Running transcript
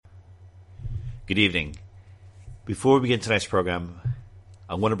Good evening. Before we begin tonight's program,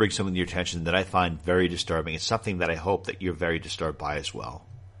 I want to bring something to your attention that I find very disturbing. It's something that I hope that you're very disturbed by as well.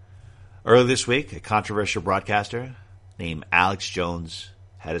 Earlier this week, a controversial broadcaster named Alex Jones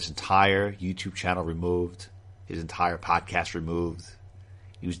had his entire YouTube channel removed, his entire podcast removed.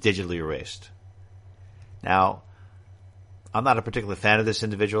 He was digitally erased. Now, I'm not a particular fan of this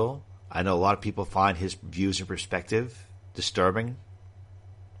individual. I know a lot of people find his views and perspective disturbing.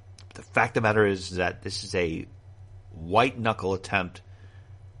 The fact of the matter is that this is a white-knuckle attempt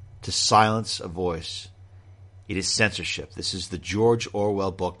to silence a voice. It is censorship. This is the George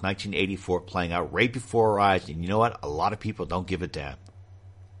Orwell book, 1984, playing out right before our eyes. And you know what? A lot of people don't give a damn.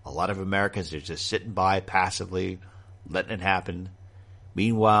 A lot of Americans are just sitting by passively, letting it happen.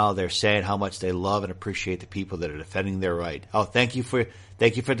 Meanwhile, they're saying how much they love and appreciate the people that are defending their right. Oh, thank you for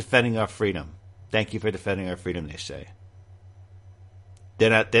defending our freedom. Thank you for defending our freedom, they say.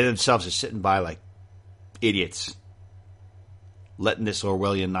 They themselves are sitting by like idiots, letting this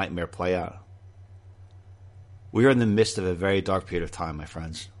Orwellian nightmare play out. We are in the midst of a very dark period of time, my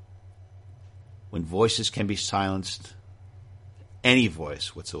friends. When voices can be silenced, any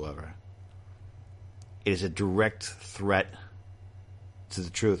voice whatsoever, it is a direct threat to the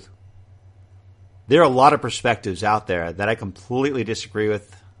truth. There are a lot of perspectives out there that I completely disagree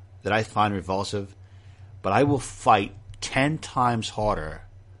with, that I find repulsive, but I will fight 10 times harder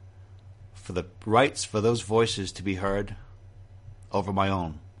for the rights for those voices to be heard over my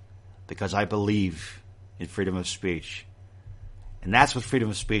own, because I believe in freedom of speech. And that's what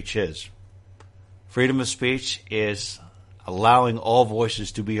freedom of speech is. Freedom of speech is allowing all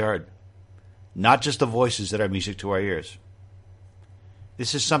voices to be heard, not just the voices that are music to our ears.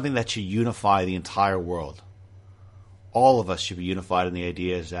 This is something that should unify the entire world. All of us should be unified in the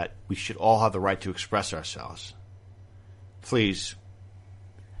idea is that we should all have the right to express ourselves. Please,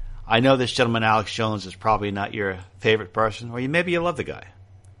 I know this gentleman, Alex Jones, is probably not your favorite person, or maybe you love the guy.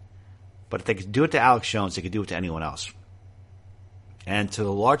 But if they could do it to Alex Jones, they could do it to anyone else. And to a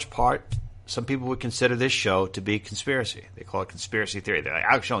large part, some people would consider this show to be conspiracy. They call it conspiracy theory. They're like,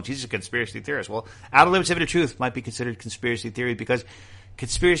 Alex Jones, he's a conspiracy theorist. Well, Outer Limits of the Truth might be considered conspiracy theory because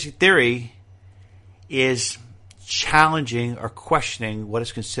conspiracy theory is challenging or questioning what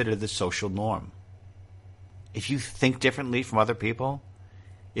is considered the social norm. If you think differently from other people,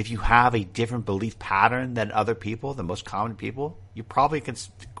 if you have a different belief pattern than other people, the most common people, you probably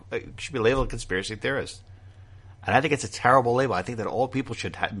should be labeled a conspiracy theorist. And I think it's a terrible label. I think that all people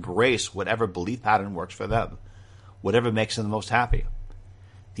should embrace whatever belief pattern works for them, whatever makes them the most happy.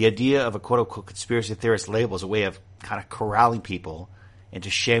 The idea of a quote-unquote conspiracy theorist label is a way of kind of corralling people into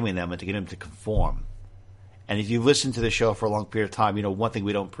shaming them and to get them to conform. And if you listen to the show for a long period of time, you know one thing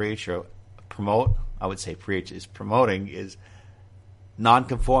we don't preach or promote, I would say preach, is promoting, is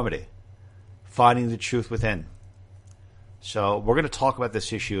nonconformity, finding the truth within. So we're going to talk about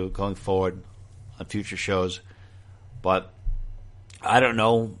this issue going forward on future shows. But I don't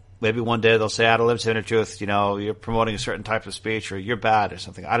know, maybe one day they'll say, Outer Limits of the Truth, you know, you're promoting a certain type of speech or you're bad or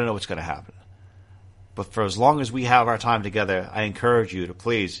something. I don't know what's going to happen. But for as long as we have our time together, I encourage you to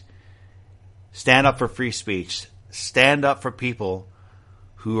please stand up for free speech. Stand up for people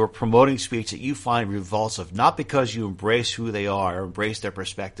who are promoting speech that you find revulsive, not because you embrace who they are or embrace their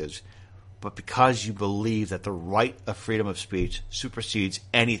perspectives, but because you believe that the right of freedom of speech supersedes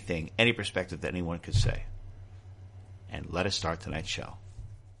anything, any perspective that anyone could say. And let us start tonight's show.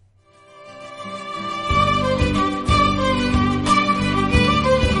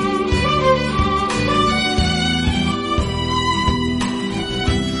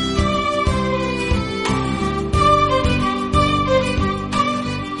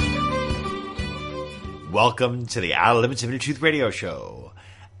 Welcome to the Outer Limits of the Truth radio show,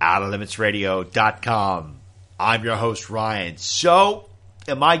 OuterLimitsRadio.com. I'm your host, Ryan. So,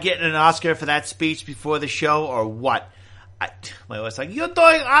 am I getting an Oscar for that speech before the show or what? My wife's like, you're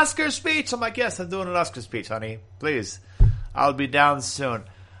doing Oscar speech? I'm like, yes, I'm doing an Oscar speech, honey. Please. I'll be down soon.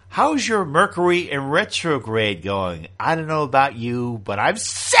 How's your Mercury in retrograde going? I don't know about you, but I'm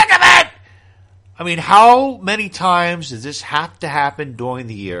sick of it! I mean, how many times does this have to happen during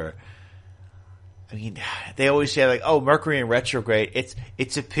the year? I mean, they always say like, oh, Mercury in retrograde,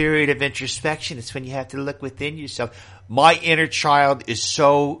 it's a period of introspection. It's when you have to look within yourself. My inner child is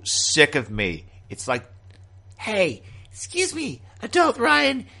so sick of me. It's like, hey, excuse me, adult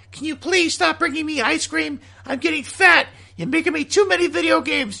Ryan, can you please stop bringing me ice cream? I'm getting fat. You're making me too many video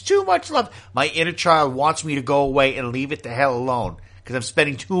games, too much love. My inner child wants me to go away and leave it the hell alone because I'm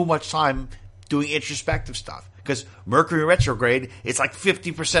spending too much time doing introspective stuff. Because Mercury retrograde, it's like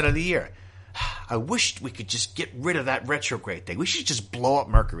 50% of the year. I wish we could just get rid of that retrograde thing. We should just blow up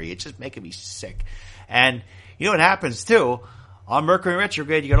Mercury. It's just making me sick. And you know what happens too? On Mercury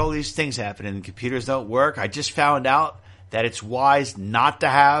retrograde, you got all these things happening. Computers don't work. I just found out that it's wise not to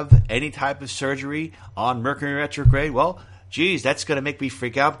have any type of surgery on Mercury retrograde. Well, geez, that's going to make me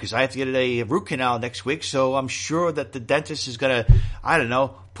freak out because I have to get a root canal next week. So I'm sure that the dentist is going to, I don't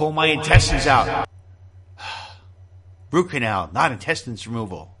know, pull my intestines out. Root canal, not intestines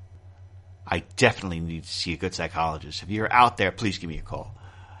removal. I definitely need to see a good psychologist. If you're out there, please give me a call.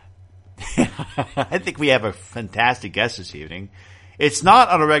 I think we have a fantastic guest this evening. It's not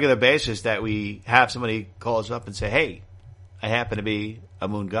on a regular basis that we have somebody call us up and say, hey, I happen to be a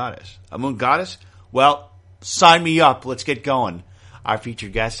moon goddess. A moon goddess? Well, sign me up. Let's get going. Our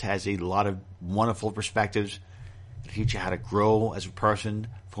featured guest has a lot of wonderful perspectives to teach you how to grow as a person,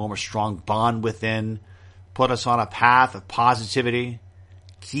 form a strong bond within, put us on a path of positivity.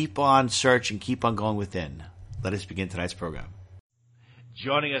 Keep on searching, keep on going within. Let us begin tonight's program.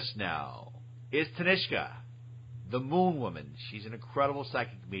 Joining us now is Tanishka, the Moon Woman. She's an incredible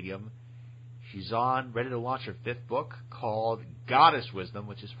psychic medium. She's ready to launch her 5th book called Goddess Wisdom,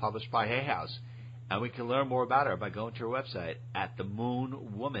 which is published by Hay House. And we can learn more about her by going to her website at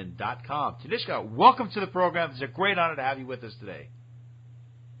themoonwoman.com. Tanishka, welcome to the program. It's a great honor to have you with us today.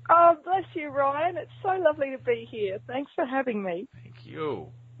 Oh, bless you, Ryan. It's so lovely to be here. Thanks for having me. Thank you.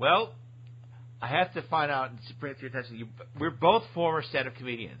 Well, I have to find out and bring it to your attention. We're both former stand-up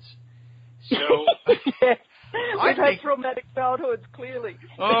comedians. So yes. We've had traumatic childhoods, clearly.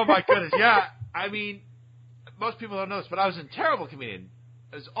 Oh, my goodness. Yeah. I mean, most people don't know this, but I was a terrible comedian.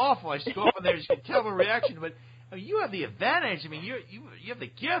 It was awful. I used to go up on there and just get a terrible reaction. But you have the advantage. I mean, you have the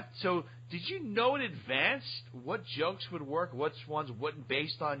gift. So did you know in advance what jokes would work, what ones wouldn't,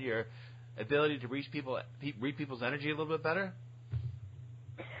 based on your ability to read people's energy a little bit better?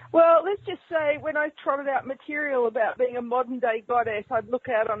 Well, let's just say when I trotted out material about being a modern-day goddess, I'd look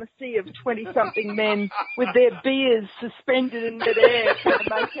out on a sea of 20-something men with their beards suspended in midair trying to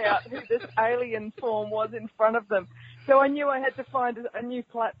make out who this alien form was in front of them. So I knew I had to find a new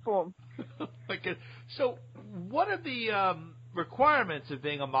platform. Okay. So what are the requirements of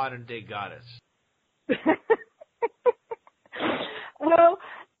being a modern-day goddess? Well,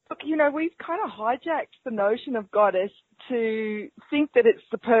 look, we've kind of hijacked the notion of goddess to think that it's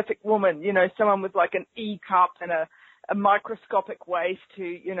the perfect woman, someone with like an E cup and a microscopic waist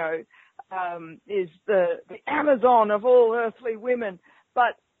who, is the Amazon of all earthly women.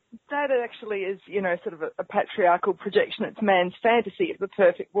 But that actually is, sort of a patriarchal projection. It's man's fantasy of the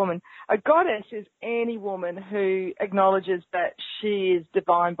perfect woman. A goddess is any woman who acknowledges that she is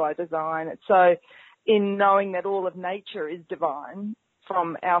divine by design. And so in knowing that all of nature is divine,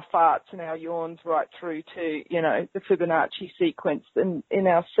 from our farts and our yawns right through to, the Fibonacci sequence in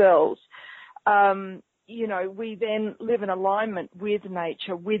our cells, we then live in alignment with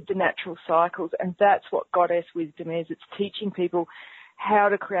nature, with the natural cycles, and that's what goddess wisdom is. It's teaching people how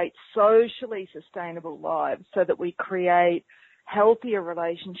to create socially sustainable lives so that we create healthier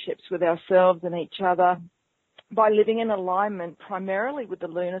relationships with ourselves and each other by living in alignment primarily with the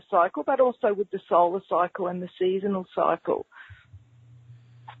lunar cycle, but also with the solar cycle and the seasonal cycle.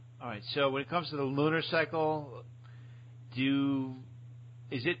 All right. So when it comes to the lunar cycle,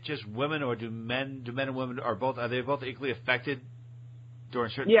 is it just women, or do men and women are they both equally affected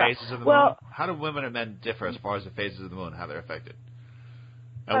during certain phases of the moon? How do women and men differ as far as the phases of the moon, how they're affected?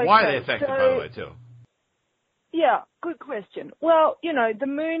 And why are they affected, by the way, too? Yeah, good question. Well, the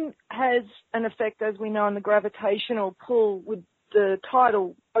moon has an effect, as we know, on the gravitational pull with the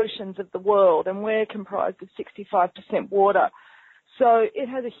tidal oceans of the world, and we're comprised of 65% water. So it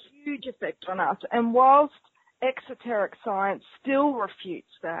has a huge effect on us. And whilst exoteric science still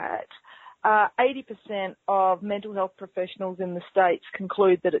refutes that, 80% of mental health professionals in the States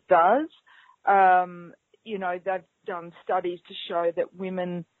conclude that it does. They've done studies to show that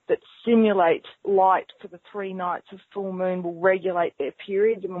women that simulate light for the 3 nights of full moon will regulate their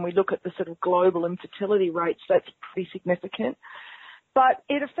periods. And when we look at the sort of global infertility rates, that's pretty significant. But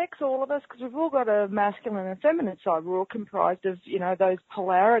it affects all of us because we've all got a masculine and feminine side. We're all comprised of, those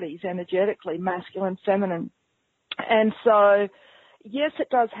polarities energetically, masculine, feminine. And so, yes, it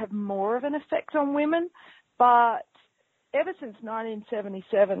does have more of an effect on women, but ever since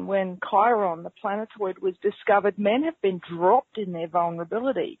 1977, when Chiron, the planetoid, was discovered, men have been dropped in their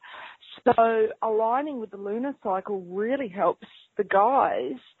vulnerability. So aligning with the lunar cycle really helps the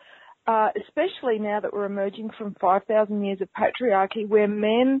guys, especially now that we're emerging from 5,000 years of patriarchy where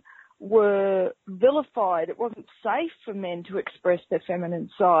men were vilified. It wasn't safe for men to express their feminine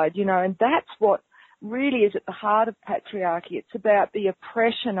side, and that's what really is at the heart of patriarchy. It's about the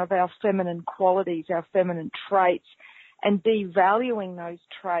oppression of our feminine qualities, our feminine traits, and devaluing those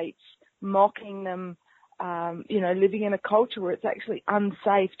traits, mocking them, living in a culture where it's actually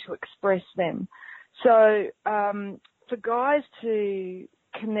unsafe to express them. So for guys to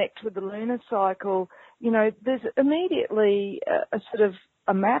connect with the lunar cycle, there's immediately a sort of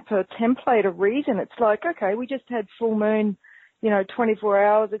a map, a template, a reason. It's like, okay, we just had full moon, 24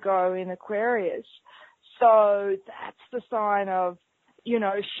 hours ago in Aquarius. So that's the sign of,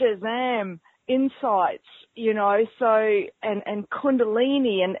 Shazam, insights, and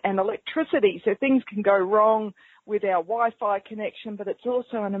Kundalini and electricity. So things can go wrong with our Wi-Fi connection, but it's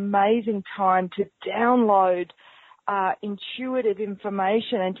also an amazing time to download intuitive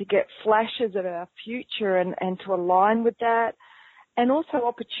information and to get flashes of our future and to align with that. And also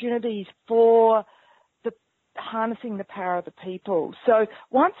opportunities for harnessing the power of the people. So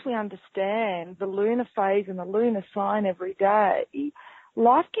once we understand the lunar phase and the lunar sign every day,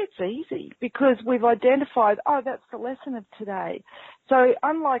 life gets easy because we've identified, that's the lesson of today. So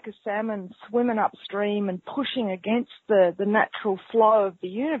unlike a salmon swimming upstream and pushing against the natural flow of the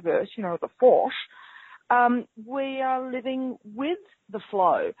universe, the force, we are living with the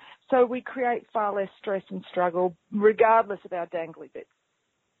flow. So we create far less stress and struggle regardless of our dangly bits.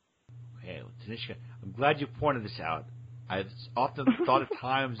 Okay, well, Tanishka, I'm glad you pointed this out. I've often thought of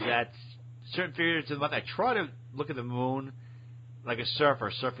times that certain periods of the month, I try to look at the moon like a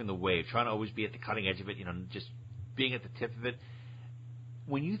surfer surfing the wave, trying to always be at the cutting edge of it, just being at the tip of it.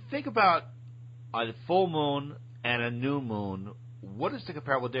 When you think about a full moon and a new moon, what is the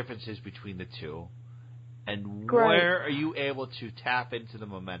comparable differences between the two? And where are you able to tap into the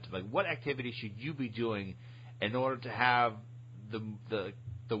momentum? Like, what activities should you be doing in order to have the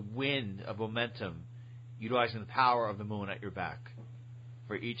wind of momentum, utilizing the power of the moon at your back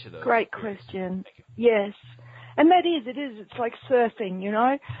for each of those? Great question. Yes. And it's like surfing,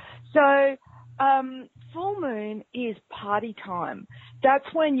 So, full moon is party time.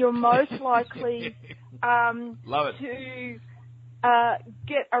 That's when you're most likely Love it. to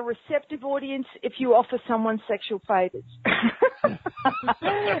get a receptive audience if you offer someone sexual favors.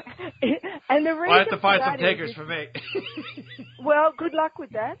 And the reason I have to find some takers for me. Well, good luck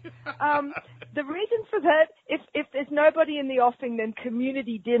with that. The reason for that, if there's nobody in the offing, then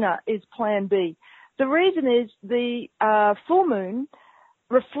community dinner is plan B. The reason is the full moon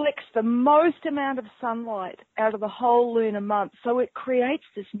reflects the most amount of sunlight out of the whole lunar month. So it creates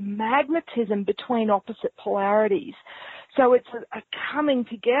this magnetism between opposite polarities. So it's a coming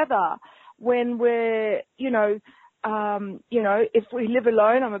together when we're, if we live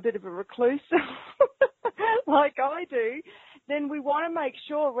alone, I'm a bit of a recluse, like I do, then we want to make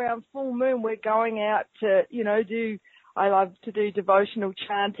sure around full moon we're going out to, I love to do devotional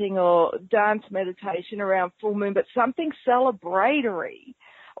chanting or dance meditation around full moon, but something celebratory,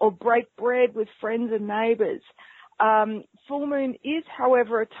 or break bread with friends and neighbours. Full moon is,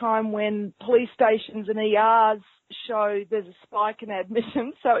 however, a time when police stations and ERs show there's a spike in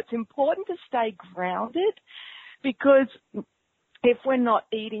admissions, so it's important to stay grounded, because if we're not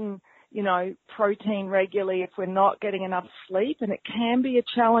eating, protein regularly, if we're not getting enough sleep, and it can be a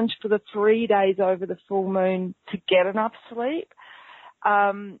challenge for the 3 days over the full moon to get enough sleep.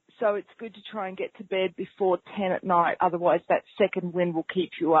 So it's good to try and get to bed before 10 at night. Otherwise, that second wind will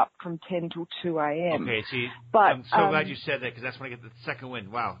keep you up from 10 till 2 a.m. Okay, see, but, I'm so glad you said that, because that's when I get the second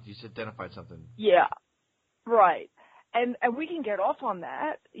wind. Wow, you just identified something. Yeah, right. And we can get off on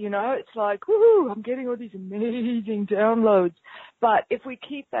that, it's like, woohoo, I'm getting all these amazing downloads. But if we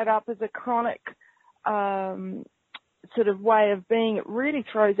keep that up as a chronic sort of way of being, it really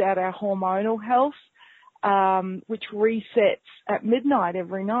throws out our hormonal health, which resets at midnight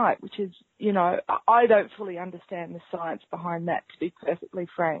every night, which is, I don't fully understand the science behind that, to be perfectly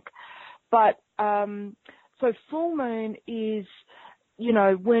frank. But so full moon is,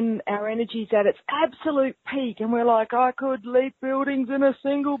 when our energy's at its absolute peak and we're like, I could leap buildings in a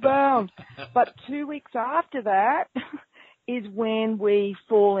single bound. But 2 weeks after that is when we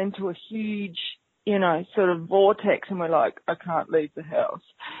fall into a huge, sort of vortex, and we're like, I can't leave the house.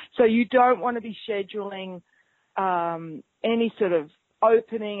 So you don't want to be scheduling any sort of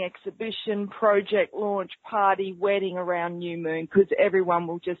opening, exhibition, project launch, party, wedding around new moon, because everyone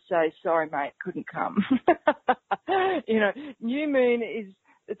will just say, sorry, mate, couldn't come. New moon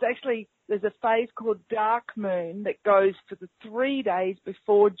it's actually, there's a phase called dark moon that goes for the 3 days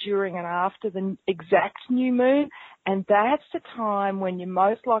before, during, and after the exact new moon. And that's the time when you're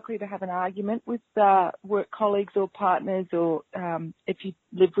most likely to have an argument with work colleagues or partners, or if you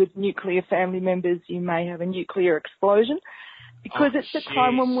live with nuclear family members, you may have a nuclear explosion. because it's the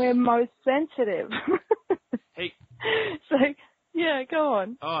time when we're most sensitive. Hey. So, yeah, go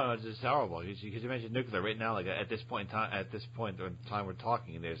on. Oh, no, it's just horrible. Because you mentioned nuclear right now. Like at this point in time we're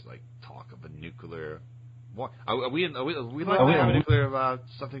talking, there's like talk of a nuclear war. Are we like a nuclear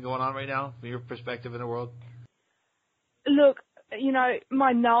something going on right now from your perspective in the world? Look,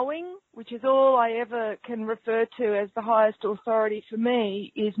 my knowing, which is all I ever can refer to as the highest authority for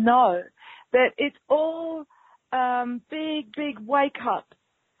me, is no. That it's all big wake-up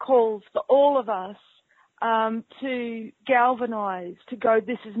calls for all of us to galvanise, to go,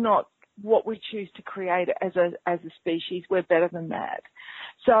 this is not what we choose to create as a species. We're better than that.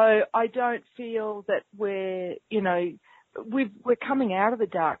 So I don't feel that we're coming out of the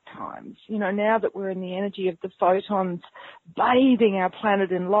dark times. Now that we're in the energy of the photons bathing our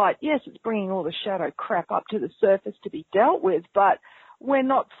planet in light, yes, it's bringing all the shadow crap up to the surface to be dealt with, but we're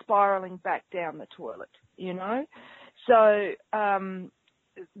not spiraling back down the toilet, So,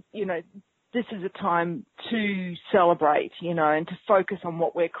 this is a time to celebrate, and to focus on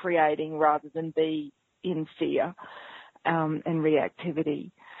what we're creating rather than be in fear and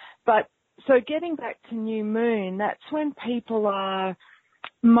reactivity. But so getting back to new moon, that's when people are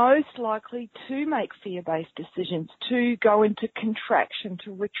most likely to make fear-based decisions, to go into contraction,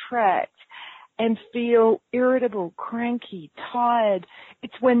 to retract, and feel irritable, cranky, tired.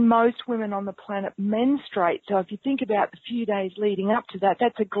 It's when most women on the planet menstruate. So if you think about the few days leading up to that,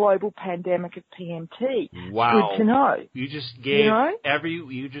 that's a global pandemic of PMT. Wow. Good to know. You just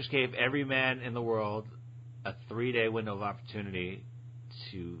gave every man in the world a 3-day window of opportunity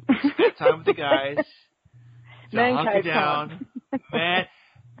to spend time with the guys, to hunker down.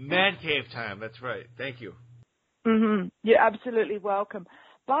 Man cave time. That's right. Thank you. Mm-hmm. You're absolutely welcome.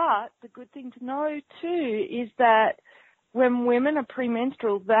 But the good thing to know, too, is that when women are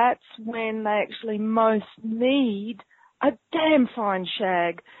premenstrual, that's when they actually most need a damn fine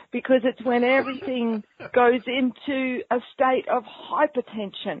shag, because it's when everything goes into a state of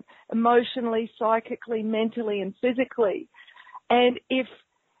hypertension, emotionally, psychically, mentally, and physically. And if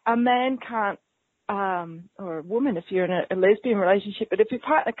a man can't, or a woman, if you're in a lesbian relationship, but if your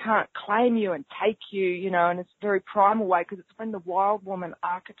partner can't claim you and take you, in a very primal way, because it's when the wild woman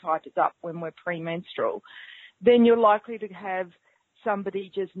archetype is up when we're premenstrual, then you're likely to have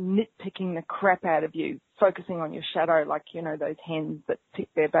somebody just nitpicking the crap out of you, focusing on your shadow like, those hens that pick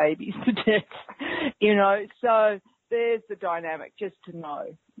their babies to death, So there's the dynamic, just to know,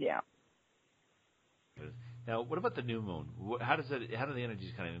 yeah. Now, what about the new moon? How do the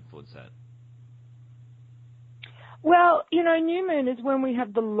energies kind of influence that? Well, new moon is when we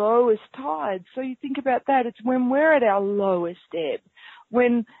have the lowest tide. So you think about that. It's when we're at our lowest ebb,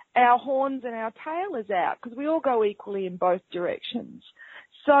 when our horns and our tail is out, because we all go equally in both directions.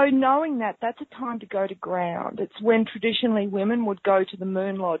 So knowing that, that's a time to go to ground. It's when traditionally women would go to the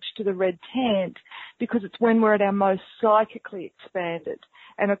moon lodge, to the red tent, because it's when we're at our most psychically expanded.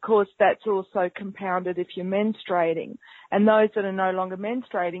 And of course, that's also compounded if you're menstruating. And those that are no longer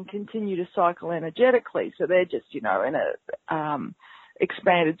menstruating continue to cycle energetically. So they're just, in a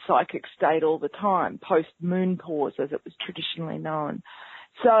expanded psychic state all the time, post-moon pause, as it was traditionally known.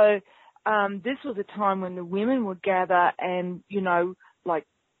 So this was a time when the women would gather and, like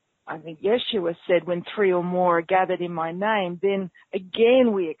I think Yeshua said, when 3 or more are gathered in my name, then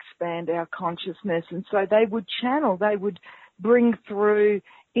again we expand our consciousness. And so they would channel, they would bring through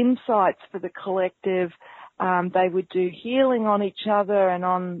insights for the collective. They would do healing on each other and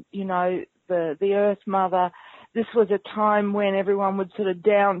on, the Earth Mother. This was a time when everyone would sort of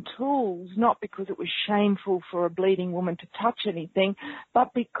down tools, not because it was shameful for a bleeding woman to touch anything,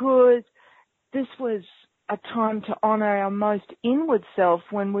 but because this was a time to honour our most inward self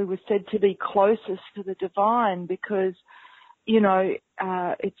when we were said to be closest to the divine, because,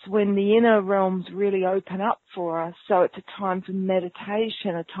 it's when the inner realms really open up for us. So it's a time for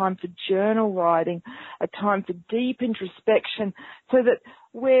meditation, a time for journal writing, a time for deep introspection, so that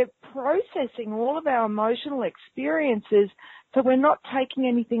we're processing all of our emotional experiences, so we're not taking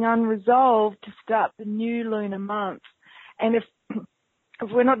anything unresolved to start the new lunar month. And if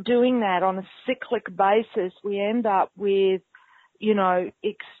we're not doing that on a cyclic basis, we end up with,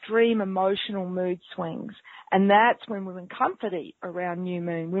 extreme emotional mood swings. And that's when women comfort eat around new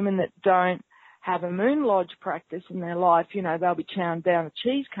moon. Women that don't have a moon lodge practice in their life, they'll be chowing down a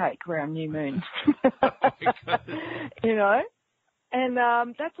cheesecake around new moon. And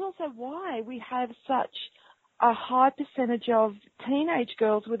that's also why we have such a high percentage of teenage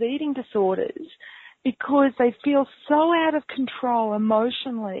girls with eating disorders, because they feel so out of control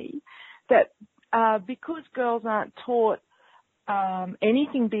emotionally that because girls aren't taught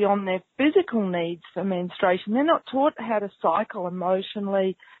anything beyond their physical needs for menstruation. They're not taught how to cycle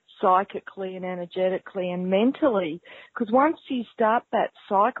emotionally, psychically and energetically and mentally, because once you start that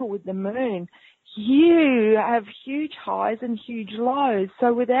cycle with the moon, you have huge highs and huge lows.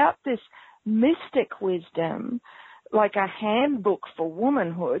 So without this mystic wisdom, like a handbook for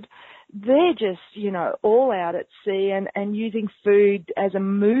womanhood, they're just, all out at sea and using food as a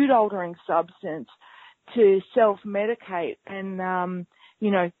mood-altering substance to self-medicate. And,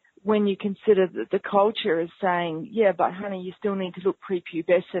 when you consider that the culture is saying, yeah, but honey, you still need to look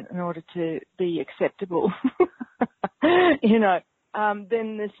prepubescent in order to be acceptable,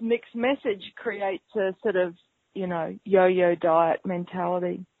 then this mixed message creates a sort of, yo-yo diet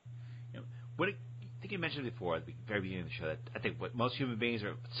mentality. I think you mentioned before at the very beginning of the show that I think most human beings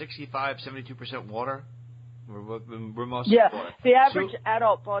are 65, 72% water. We're mostly water. The average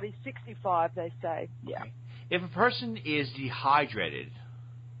adult body, 65, they say. Yeah. Okay. If a person is dehydrated,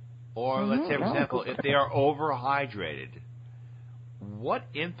 or let's say, for example, if they are overhydrated, what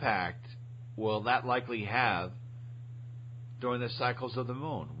impact will that likely have during the cycles of the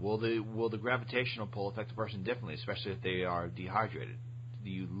moon? Will the gravitational pull affect the person differently, especially if they are dehydrated? Do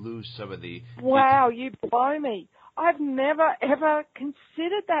you lose some of the... Wow, you blow me. I've never, ever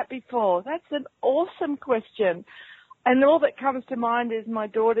considered that before. That's an awesome question. And all that comes to mind is my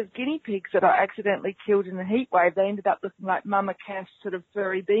daughter's guinea pigs that I accidentally killed in a heat wave. They ended up looking like Mama Cass sort of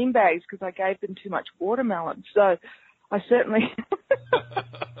furry beanbags because I gave them too much watermelon. So I certainly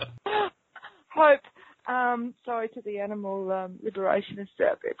hope, sorry to the animal liberationists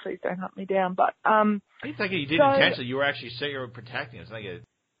out there, please don't hunt me down. But I think you did intentionally. You were actually saying you were protecting us.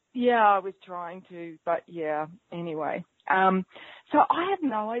 Yeah, I was trying to, but yeah, anyway. So I have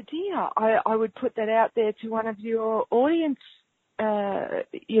no idea. I would put that out there to one of your audience, to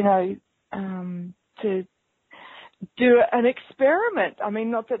do an experiment. I mean,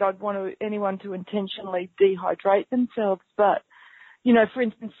 not that I'd want anyone to intentionally dehydrate themselves, but, for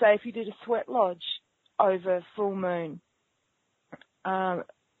instance, say if you did a sweat lodge over full moon,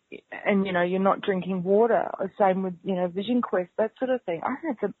 and, you're not drinking water, same with, Vision Quest, that sort of thing. I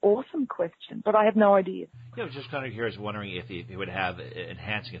think it's an awesome question, but I have no idea. Yeah, I was just kind of curious, wondering if it would have an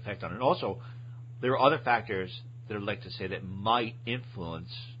enhancing effect on it. And also, there are other factors that I'd like to say that might influence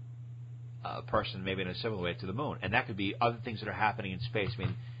a person maybe in a similar way to the moon. And that could be other things that are happening in space. I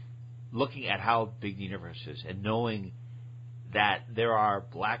mean, looking at how big the universe is and knowing that there are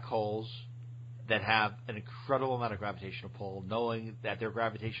black holes that have an incredible amount of gravitational pull, knowing that there are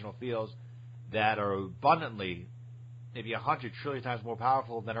gravitational fields that are abundantly, maybe 100 trillion times more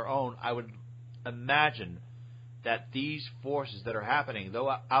powerful than our own, I would imagine that these forces that are happening,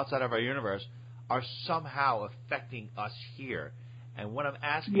 though outside of our universe, are somehow affecting us here. And what I'm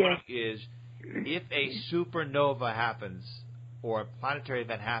asking is, if a supernova happens or a planetary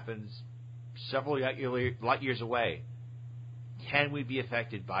event happens several light years away, can we be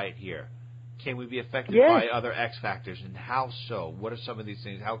affected by it here? Can we be affected by other X factors, and how so? What are some of these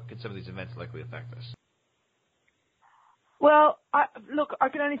things? How can some of these events likely affect us? Well, I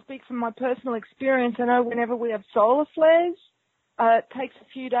can only speak from my personal experience. I know whenever we have solar flares, it takes a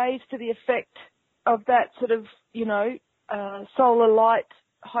few days for the effect of that sort of, solar light,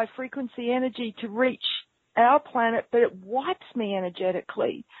 high frequency energy to reach our planet, but it wipes me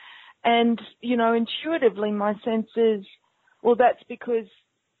energetically. And, intuitively my sense is, well, that's because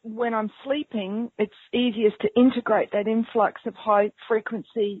when I'm sleeping, it's easiest to integrate that influx of high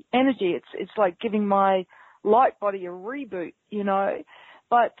frequency energy. It's like giving my light body a reboot,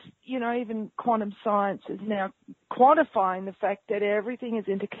 But, even quantum science is now quantifying the fact that everything is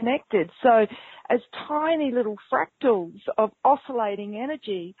interconnected. So as tiny little fractals of oscillating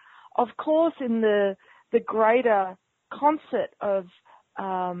energy, of course, in the greater concert of,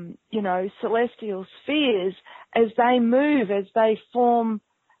 celestial spheres, as they move, as they form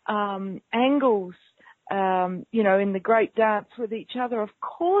angles, in the great dance with each other, of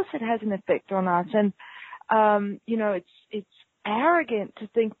course it has an effect on us. And, it's arrogant to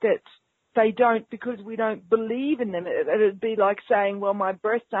think that they don't because we don't believe in them. It'd be like saying, well, my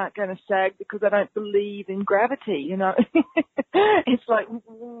breasts aren't going to sag because I don't believe in gravity, It's like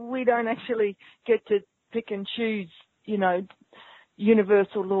we don't actually get to pick and choose,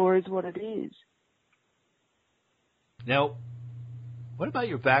 universal law is what it is. Now, what about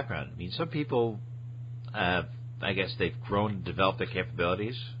your background? I mean, some people, I guess they've grown and developed their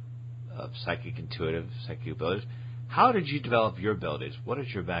capabilities of psychic abilities. How did you develop your abilities? What is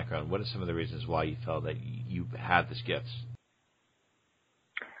your background? What are some of the reasons why you felt that you had this gift?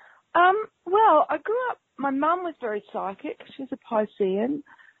 Well, I grew up, my mum was very psychic. She was a Piscean.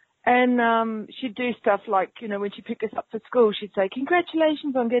 And she'd do stuff like, you know, when she'd pick us up for school, she'd say,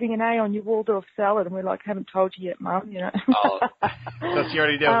 "Congratulations on getting an A on your Waldorf salad." And we're like, "Haven't told you yet, Mum," you know. Oh, so she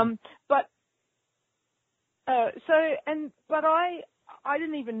already did. But I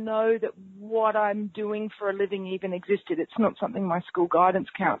didn't even know that what I'm doing for a living even existed. It's not something my school guidance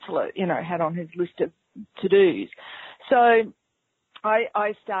counsellor, you know, had on his list of to-dos. So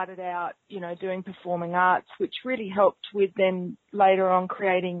I started out, you know, doing performing arts, which really helped with then later on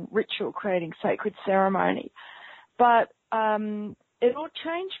creating ritual, creating sacred ceremony. But it all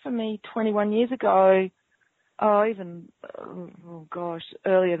changed for me 21 years ago. Earlier than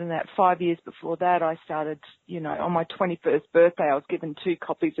that, 5 years before that, I started, you know, on my 21st birthday, I was given 2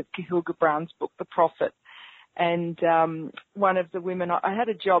 copies of Kahilga Brown's book, The Prophet. And one of the women, I had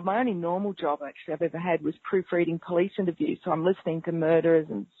a job, my only normal job actually I've ever had was proofreading police interviews. So I'm listening to murderers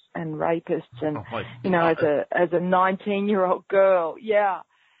and rapists and, you know, as a 19-year-old girl. Yeah.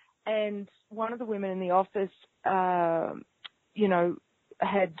 And one of the women in the office, you know,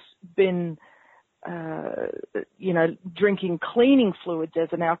 had been, you know, drinking cleaning fluids as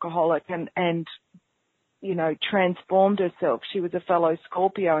an alcoholic and, you know, transformed herself. She was a fellow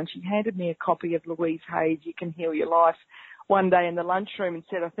Scorpio and she handed me a copy of Louise Hay's You Can Heal Your Life one day in the lunchroom and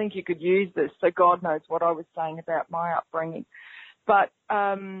said, "I think you could use this." So God knows what I was saying about my upbringing. But,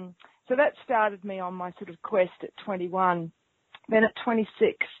 so that started me on my sort of quest at 21. Then at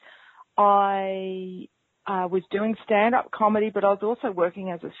 26, I was doing stand-up comedy, but I was also working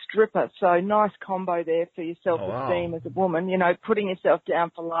as a stripper. So nice combo there for your self-esteem as a woman, you know, putting yourself down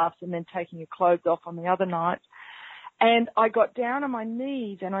for laughs and then taking your clothes off on the other nights. And I got down on my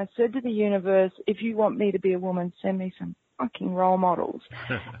knees and I said to the universe, "If you want me to be a woman, send me some fucking role models."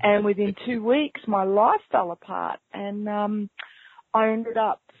 And within 2 weeks, my life fell apart. And I ended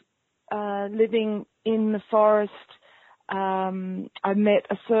up living in the forest. I met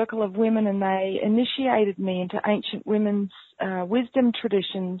a circle of women and they initiated me into ancient women's wisdom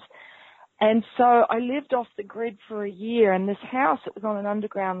traditions. And so I lived off the grid for a year, and this house, it was on an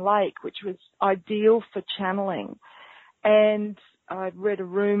underground lake, which was ideal for channeling. And I'd read a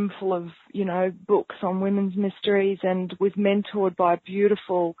room full of, you know, books on women's mysteries and was mentored by a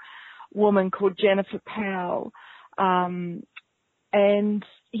beautiful woman called Jennifer Powell. And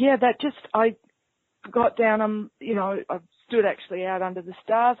yeah, I got down, you know, I stood actually out under the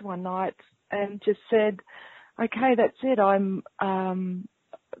stars one night and just said, "Okay, that's it.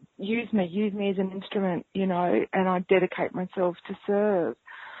 Use me as an instrument, you know, and I dedicate myself to serve."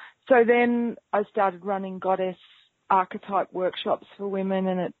 So then I started running goddess archetype workshops for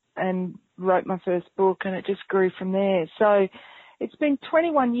women and wrote my first book, and it just grew from there. So it's been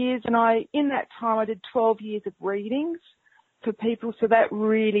 21 years, and in that time I did 12 years of readings for people. So that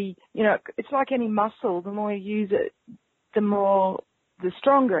really, you know, it's like any muscle. The more you use it, the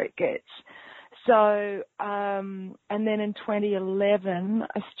stronger it gets. So, and then in 2011,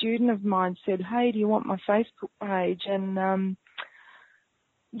 a student of mine said, "Hey, do you want my Facebook page?" And,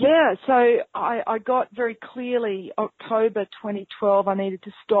 yeah, so I got very clearly October 2012, I needed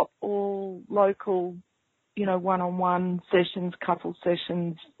to stop all local, you know, one-on-one sessions, couple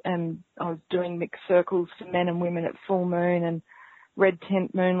sessions, and I was doing mixed circles for men and women at full moon and red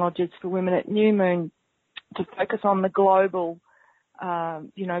tent moon lodges for women at new moon to focus on the global,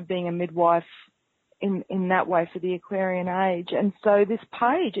 you know, being a midwife in that way for the Aquarian age. And so this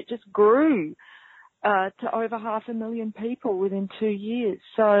page, it just grew to over 500,000 people within 2 years.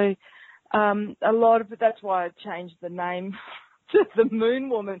 So a lot of it, that's why I changed the name to the Moon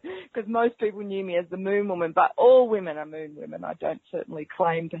Woman, because most people knew me as the Moon Woman, but all women are Moon Women. I don't certainly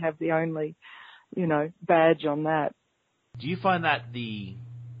claim to have the only, you know, badge on that. Do you find that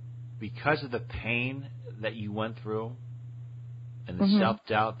because of the pain that you went through and the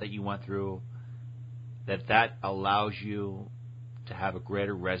self-doubt that you went through, that allows you to have a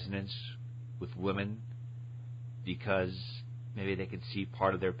greater resonance with women because maybe they can see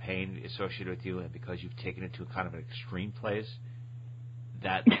part of their pain associated with you, and because you've taken it to a kind of an extreme place,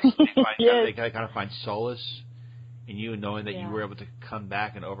 that they kind of find solace in you, knowing that you were able to come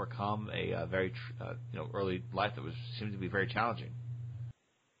back and overcome a very early life that seemed to be very challenging.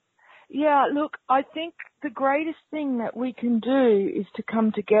 Yeah, look, I think the greatest thing that we can do is to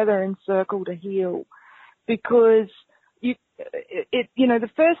come together in circle to heal, because the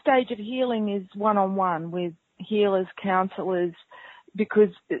first stage of healing is one-on-one with healers, counselors, because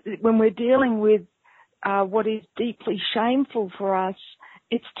when we're dealing with what is deeply shameful for us,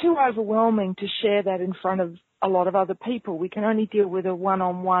 it's too overwhelming to share that in front of a lot of other people. We can only deal with a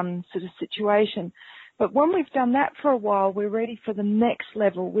one-on-one sort of situation. But when we've done that for a while, we're ready for the next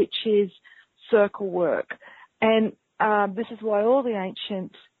level, which is circle work. And this is why all the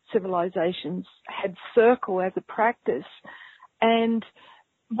ancient civilizations had circle as a practice. And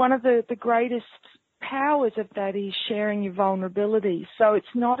one of the greatest powers of that is sharing your vulnerability. So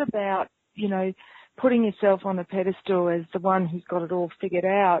it's not about, putting yourself on a pedestal as the one who's got it all figured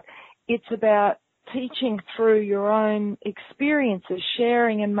out. It's about teaching through your own experiences,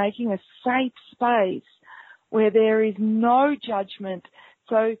 sharing and making a safe space where there is no judgment.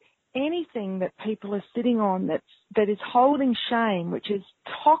 So anything that people are sitting on that is holding shame, which is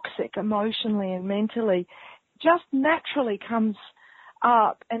toxic emotionally and mentally, just naturally comes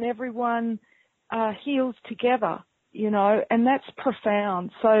up, and everyone heals together, and that's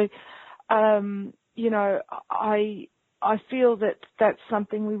profound. So, I feel that that's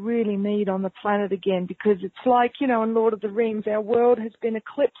something we really need on the planet again, because it's like, in Lord of the Rings, our world has been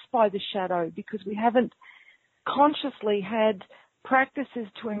eclipsed by the shadow because we haven't consciously had practices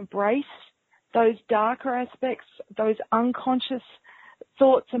to embrace those darker aspects, those unconscious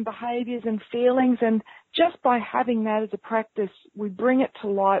thoughts and behaviors and feelings. And just by having that as a practice, we bring it to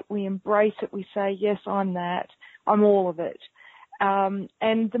light, we embrace it, we say, yes, I'm that, I'm all of it.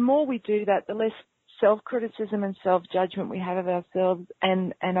 And the more we do that, the less self-criticism and self-judgment we have of ourselves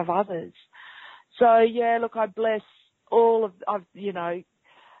and of others. So, yeah, look, I bless all of,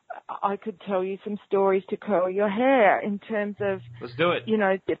 I could tell you some stories to curl your hair in terms of, let's do it.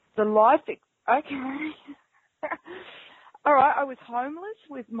 The life. Okay. All right. I was homeless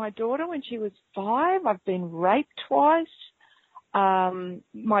with my daughter when she was 5. I've been raped twice.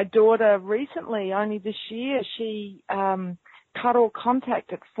 My daughter recently, only this year, she cut all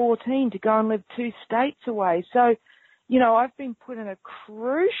contact at 14 to go and live 2 states away. So, I've been put in a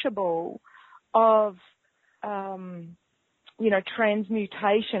crucible of,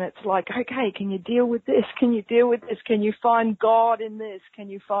 transmutation. It's like, okay, can you deal with this? Can you deal with this? Can you find God in this? Can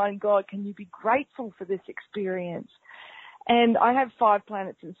you find God? Can you be grateful for this experience? And I have 5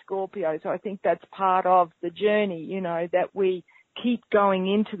 planets in Scorpio, so I think that's part of the journey, that we keep going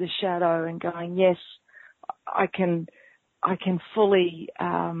into the shadow and going, yes, I can fully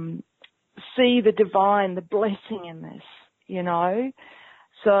see the divine, the blessing in this,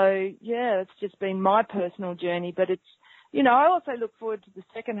 So, yeah, it's just been my personal journey, but it's, I also look forward to the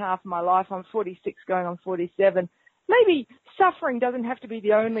second half of my life. I'm 46 going on 47. Maybe suffering doesn't have to be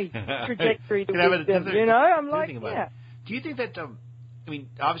the only trajectory to wisdom, I'm like, yeah. Do you think that,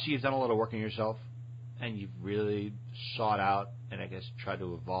 obviously you've done a lot of work on yourself, and you've really sought out and I guess tried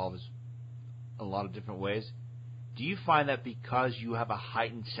to evolve a lot of different ways. Do you find that because you have a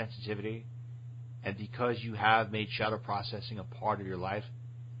heightened sensitivity and because you have made shadow processing a part of your life,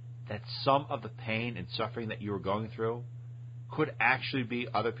 that some of the pain and suffering that you were going through could actually be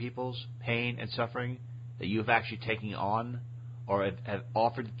other people's pain and suffering that you have actually taken on or have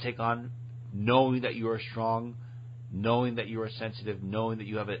offered to take on, knowing that you are strong, knowing that you are sensitive, knowing that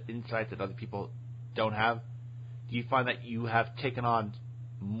you have an insight that other people don't have? Do you find that you have taken on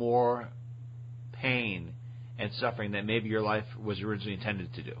more pain and suffering that maybe your life was originally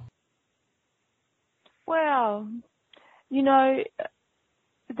intended to do? Well,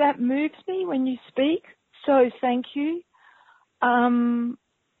 that moves me when you speak, so thank you.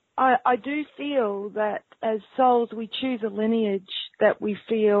 I do feel that as souls we choose a lineage that we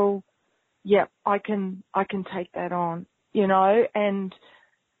feel, I can take that on, and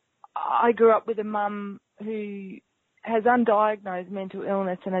I grew up with a mum who has undiagnosed mental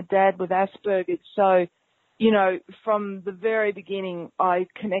illness and a dad with Asperger's. So, from the very beginning, I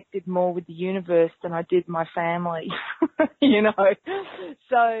connected more with the universe than I did my family,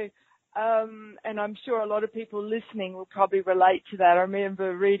 So, and I'm sure a lot of people listening will probably relate to that. I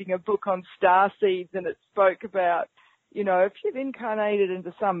remember reading a book on starseeds, and it spoke about, if you've incarnated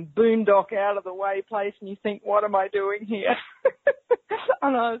into some boondock out of the way place and you think, what am I doing here?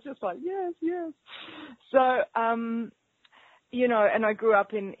 And I was just like, yes. So, and I grew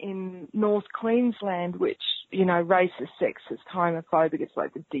up in North Queensland, which, racist, sexist, homophobic. It's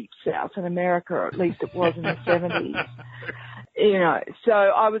like the deep south in America, or at least it was in the 70s. So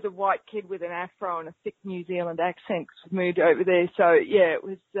I was a white kid with an afro and a thick New Zealand accent 'cause we moved over there. So yeah, it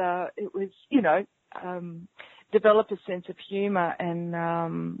was, developed a sense of humour and,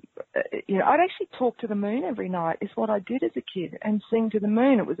 I'd actually talk to the moon every night is what I did as a kid, and sing to the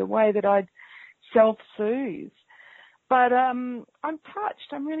moon. It was a way that I'd self-soothe. But, I'm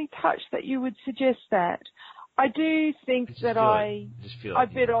touched. I'm really touched that you would suggest that. I do think that I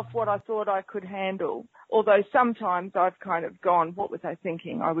bit off what I thought I could handle, although sometimes I've kind of gone, what was I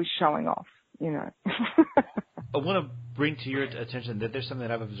thinking? I was showing off, I want to bring to your attention that there's something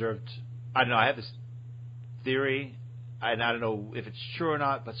that I've observed. I don't know, I have this theory, and I don't know if it's true or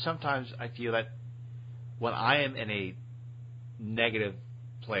not, but sometimes I feel that when I am in a negative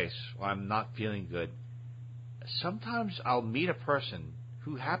place or I'm not feeling good, sometimes I'll meet a person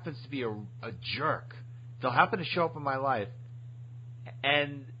who happens to be a jerk. They'll happen to show up in my life,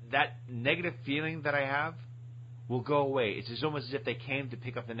 and that negative feeling that I have will go away. It's almost as if they came to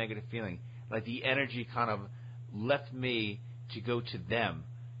pick up the negative feeling. Like the energy kind of left me to go to them.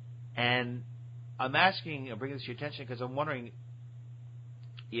 And I'm bringing this to your attention because I'm wondering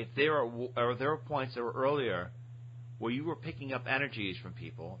if there are points that were earlier where you were picking up energies from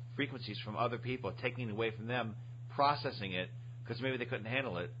people, frequencies from other people, taking it away from them, processing it because maybe they couldn't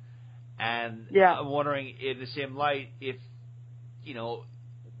handle it. And I'm wondering in the same light if,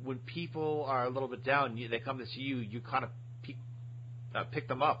 when people are a little bit down, they come to see you, you kind of pick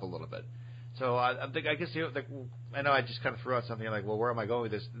them up a little bit. So I guess I know I just kind of threw out something like, well, where am I going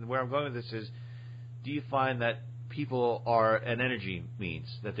with this? And where I'm going with this is, do you find that people are an energy means,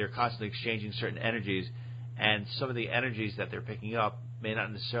 that they're constantly exchanging certain energies, and some of the energies that they're picking up may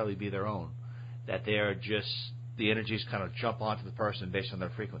not necessarily be their own, that they're just, the energies kind of jump onto the person based on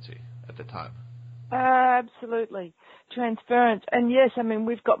their frequency at the time? Absolutely. Transference. And yes, I mean,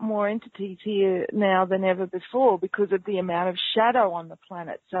 we've got more entities here now than ever before because of the amount of shadow on the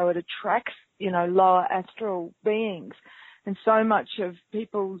planet. So it attracts, lower astral beings. And so much of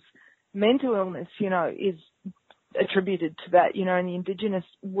people's mental illness, is attributed to that. In the indigenous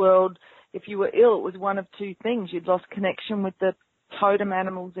world, if you were ill, it was one of two things. You'd lost connection with the totem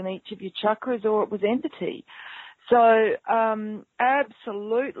animals in each of your chakras, or it was entity. So,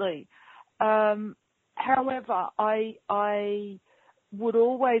 absolutely. However, I would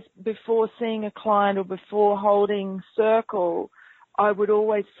always, before seeing a client or before holding circle, I would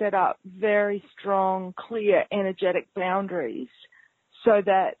always set up very strong, clear, energetic boundaries so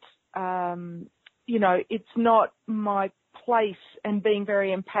that, it's not my place, and being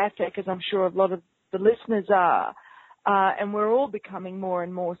very empathic, as I'm sure a lot of the listeners are, and we're all becoming more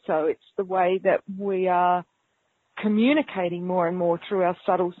and more so. It's the way that we are communicating more and more through our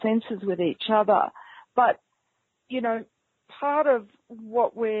subtle senses with each other. But, part of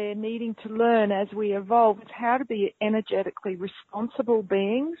what we're needing to learn as we evolve is how to be energetically responsible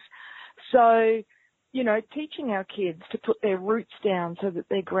beings. So, teaching our kids to put their roots down so that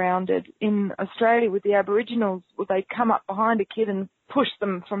they're grounded. In Australia with the Aboriginals, they'd come up behind a kid and push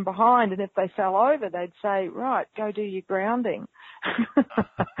them from behind, and if they fell over, they'd say, right, go do your grounding.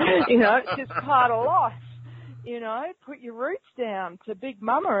 It's just part of life. Put your roots down to Big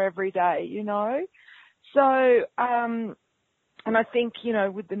Mama every day, So, and I think,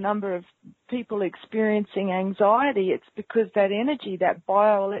 with the number of people experiencing anxiety, it's because that energy, that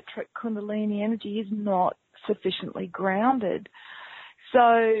bioelectric Kundalini energy, is not sufficiently grounded.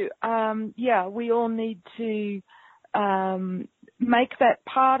 So, we all need to make that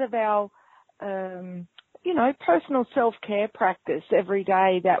part of our, personal self-care practice every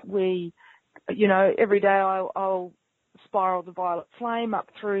day, that we, every day I'll spiral the violet flame up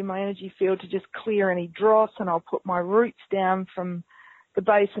through my energy field to just clear any dross, and I'll put my roots down from the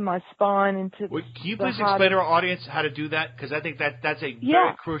base of my spine into Can you please explain to our audience how to do that? Because I think that's a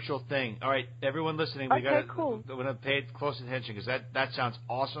very crucial thing. All right, everyone listening, we're going to pay close attention because that sounds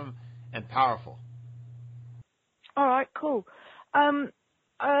awesome and powerful. All right, cool. The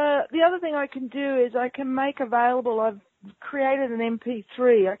other thing I can do is I can make available, I've created an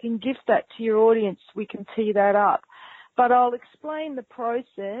MP3. I can gift that to your audience. We can tee that up. But I'll explain the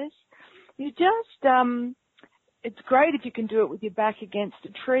process. You just, it's great if you can do it with your back against a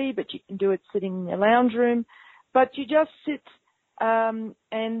tree, but you can do it sitting in your lounge room. But you just sit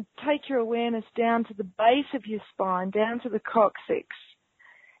and take your awareness down to the base of your spine, down to the coccyx,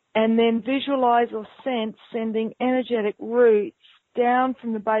 and then visualize or sense sending energetic roots down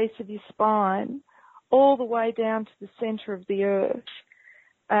from the base of your spine all the way down to the center of the earth.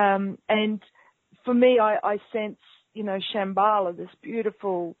 And for me, I sense, Shambhala, this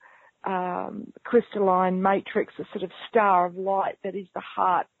beautiful crystalline matrix, a sort of star of light that is the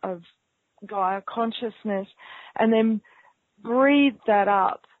heart of Gaia consciousness, and then breathe that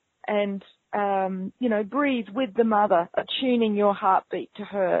up and, breathe with the mother, attuning your heartbeat to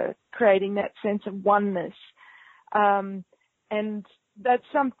her, creating that sense of oneness. And that's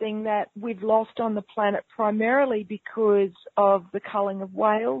something that we've lost on the planet primarily because of the culling of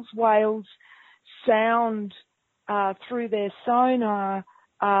whales. Whales sound through their sonar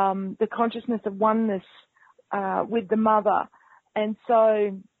the consciousness of oneness with the mother. And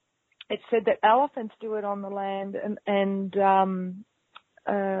so it's said that elephants do it on the land and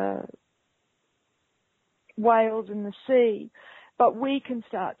whales in the sea. But we can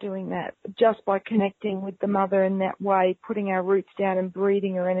start doing that just by connecting with the mother in that way, putting our roots down and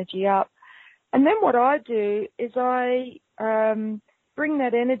breathing her energy up. And then what I do is I bring bring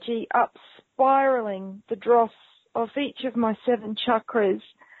that energy up, spiraling the dross of each of my 7 chakras.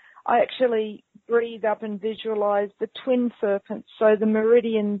 I actually breathe up and visualize the twin serpents, so the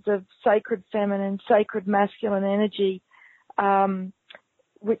meridians of sacred feminine, sacred masculine energy,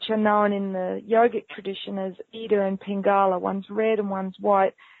 which are known in the yogic tradition as Ida and Pingala. One's red and one's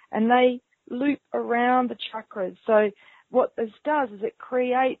white, and they loop around the chakras. So what this does is it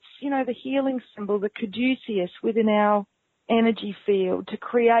creates, the healing symbol, the caduceus, within our energy field to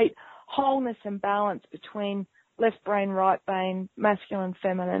create wholeness and balance between left brain, right brain, masculine,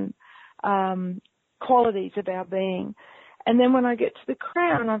 feminine qualities of our being. And then when I get to the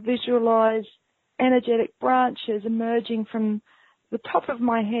crown, I visualize energetic branches emerging from the top of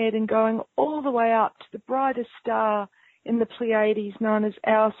my head and going all the way up to the brightest star in the Pleiades known as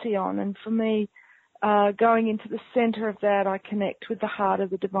Alcyone. And for me, going into the center of that, I connect with the heart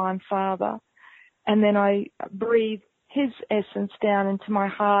of the Divine Father. And then I breathe his essence down into my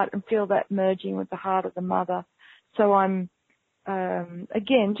heart and feel that merging with the heart of the Mother. So I'm,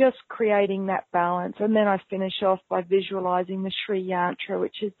 again, just creating that balance. And then I finish off by visualizing the Sri Yantra,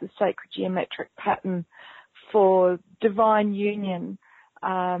 which is the sacred geometric pattern for divine union,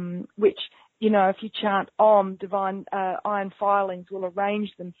 which, if you chant Om, divine iron filings will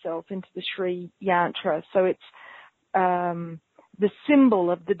arrange themselves into the Sri Yantra. So it's the symbol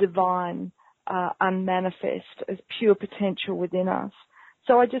of the divine unmanifest as pure potential within us.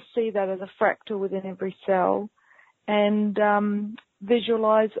 So I just see that as a fractal within every cell, and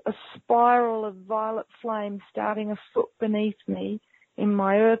visualize a spiral of violet flame starting a foot beneath me in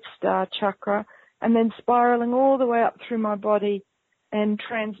my Earth Star chakra, and then spiraling all the way up through my body and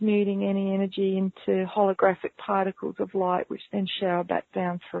transmuting any energy into holographic particles of light, which then shower back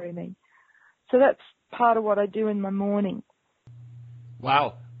down through me. So that's part of what I do in my morning.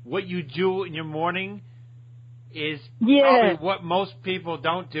 Wow. What you do in your morning is probably what most people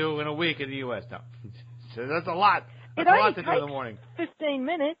don't do in a week in the U.S. now. So that's a lot. That's a lot to do in the morning. 15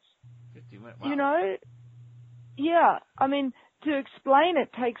 minutes. 15 minutes, wow. Yeah. I mean, to explain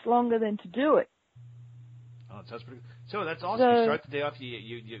it takes longer than to do it. Oh, it sounds pretty good. So that's awesome. You start the day off,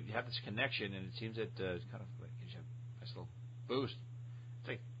 you have this connection, and it seems that it's kind of like gives you a nice little boost.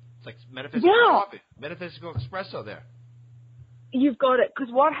 It's like metaphysical coffee, metaphysical espresso there. You've got it.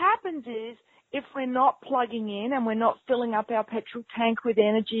 Because what happens is, if we're not plugging in and we're not filling up our petrol tank with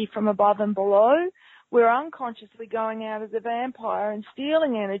energy from above and below, we're unconsciously going out as a vampire and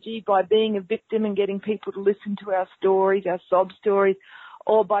stealing energy by being a victim and getting people to listen to our stories, our sob stories,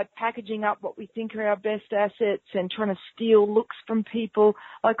 or by packaging up what we think are our best assets and trying to steal looks from people,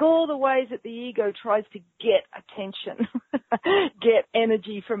 like all the ways that the ego tries to get attention, get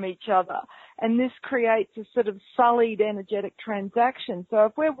energy from each other. And this creates a sort of sullied energetic transaction. So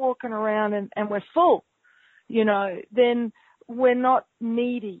if we're walking around and we're full, then we're not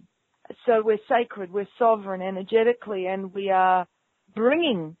needy. So we're sacred, we're sovereign energetically, and we are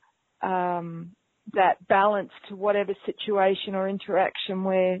bringing that balance to whatever situation or interaction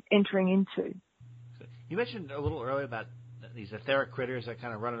we're entering into. You mentioned a little earlier about these etheric critters that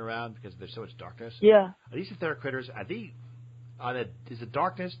kind of running around because there's so much darkness. Yeah. Are these etheric critters, is the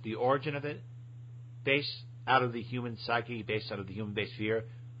darkness, the origin of it, based out of the human psyche, based out of the human base fear,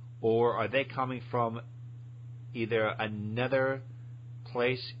 or are they coming from either another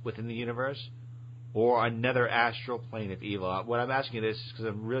place within the universe or another astral plane of evil? What I'm asking you this is because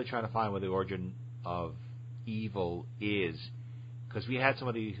I'm really trying to find where the origin of evil is, because we had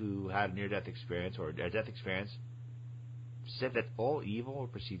somebody who had a near-death experience or a death experience said that all evil or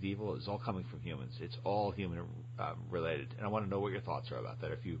perceived evil is all coming from humans. It's all human related, and I want to know what your thoughts are about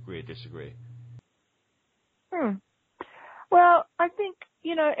that, if you agree or disagree. Well, I think,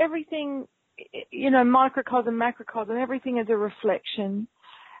 everything, microcosm, macrocosm, everything is a reflection.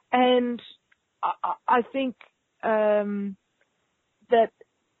 And I think that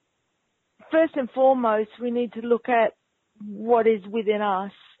first and foremost, we need to look at what is within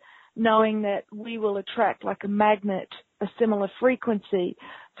us, knowing that we will attract like a magnet a similar frequency.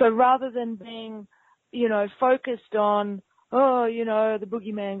 So rather than being, focused on, the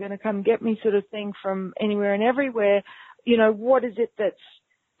boogeyman going to come get me sort of thing from anywhere and everywhere, what is it that's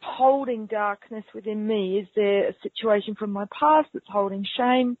holding darkness within me? Is there a situation from my past that's holding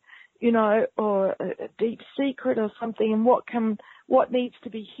shame, or a deep secret or something, and what needs to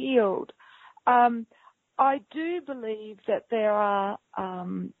be healed? I do believe that there are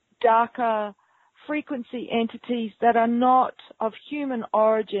darker frequency entities that are not of human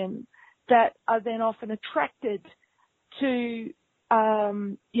origin that are then often attracted to,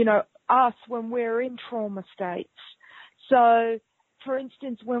 us when we're in trauma states. So, for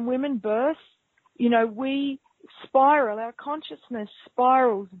instance, when women birth, we spiral. Our consciousness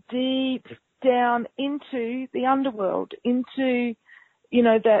spirals deep down into the underworld, into,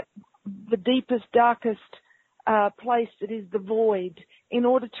 that the deepest, darkest place that is the void, in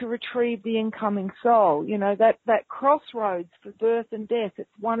order to retrieve the incoming soul. That crossroads for birth and death, it's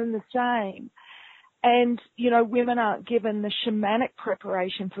one and the same. And, women aren't given the shamanic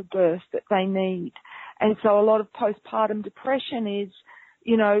preparation for birth that they need. And so a lot of postpartum depression is,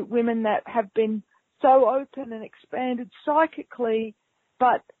 women that have been so open and expanded psychically,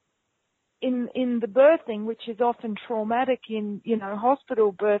 but in the birthing, which is often traumatic in,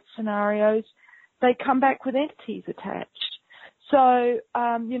 hospital birth scenarios, they come back with entities attached. So,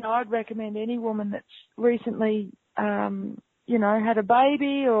 I'd recommend any woman that's recently, had a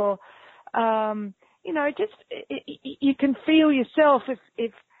baby or, you can feel yourself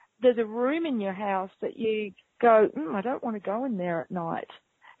if there's a room in your house that you go, I don't want to go in there at night,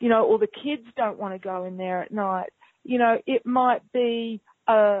 or the kids don't want to go in there at night. It might be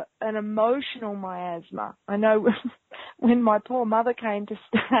an emotional miasma. I know when my poor mother came to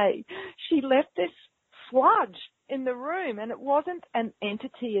stay, she left this sludge in the room, and it wasn't an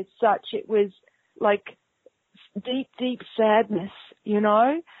entity as such. It was like deep, deep sadness,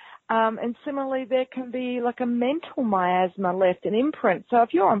 and similarly, there can be like a mental miasma left, an imprint. So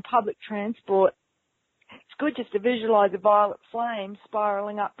if you're on public transport, it's good just to visualize a violet flame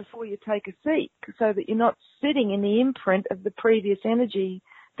spiraling up before you take a seat, so that you're not sitting in the imprint of the previous energy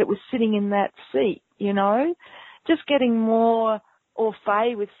that was sitting in that seat, Just getting more au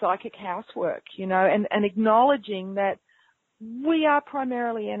fait with psychic housework, and acknowledging that we are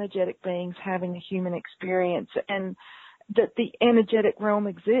primarily energetic beings having a human experience, and that the energetic realm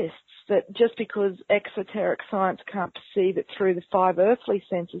exists, that just because exoteric science can't perceive it through the 5 earthly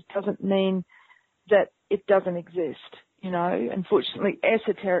senses doesn't mean that it doesn't exist, Unfortunately,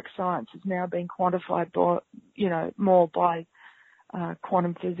 esoteric science is now being quantified by, more by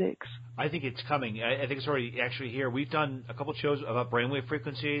quantum physics. I think it's coming. I think it's already actually here. We've done a couple shows about brainwave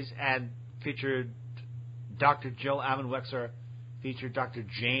frequencies and featured Dr. Jill Amon-Wexler, featured Dr.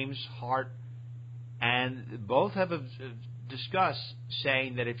 James Hart, and both have discussed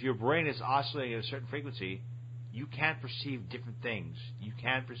saying that if your brain is oscillating at a certain frequency, you can perceive different things. You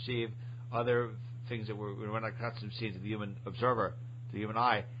can perceive other things that we're not accustomed to seeing to the human observer, the human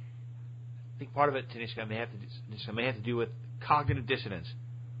eye. I think part of it, Tanishka, may have to do with cognitive dissonance.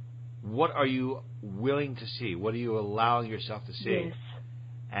 What are you willing to see? What are you allowing yourself to see? Yes.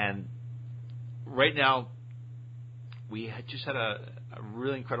 And right now, we just had a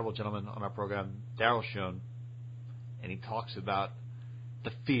really incredible gentleman on our program, Daryl Schoen, and he talks about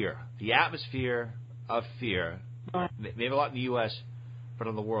the fear, the atmosphere of fear, maybe a lot in the U.S., but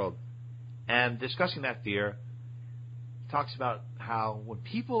in the world. And discussing that fear, he talks about how when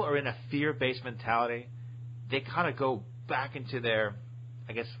people are in a fear-based mentality, they kind of go back into their,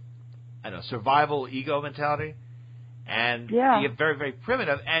 survival ego mentality, and they get very, very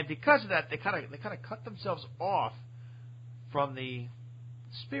primitive. And because of that, they kind of cut themselves off from the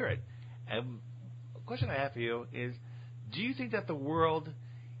spirit. And the question I have for you is, do you think that the world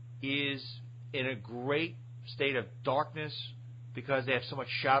is in a great state of darkness because they have so much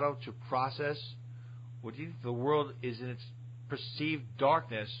shadow to process? Or do you think the world is in its perceived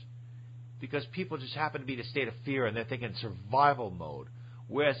darkness because people just happen to be in a state of fear and they're thinking survival mode?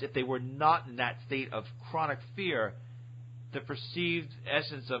 Whereas if they were not in that state of chronic fear, the perceived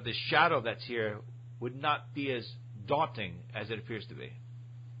essence of the shadow that's here would not be as daunting as it appears to be.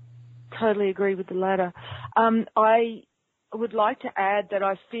 Totally agree with the latter. I would like to add that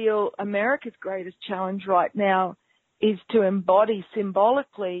I feel America's greatest challenge right now is to embody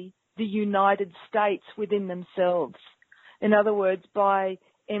symbolically the United States within themselves. In other words, by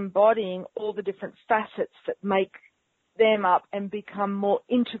embodying all the different facets that make them up and become more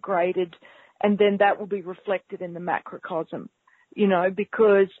integrated, and then that will be reflected in the macrocosm,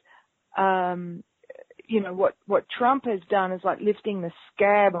 because what Trump has done is like lifting the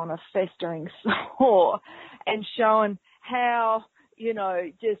scab on a festering sore and showing how,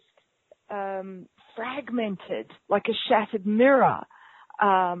 just fragmented, like a shattered mirror,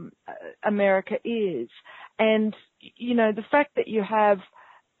 America is. And, the fact that you have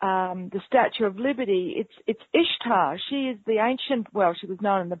the Statue of Liberty, it's Ishtar. She is the ancient, she was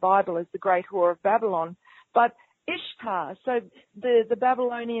known in the Bible as the Great Whore of Babylon, but Ishtar, so the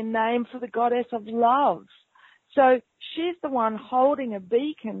Babylonian name for the goddess of love. So she's the one holding a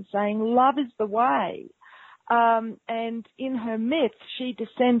beacon saying love is the way. And in her myth, she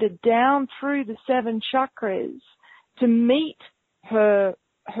descended down through the 7 chakras to meet her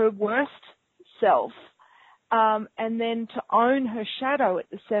worst self, and then to own her shadow at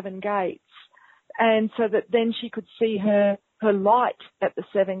the 7 gates. and so that then she could see her light at the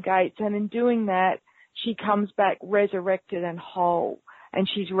seven gates. And in doing that, she comes back resurrected and whole, and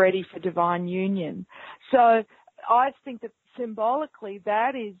she's ready for divine union. So I think that symbolically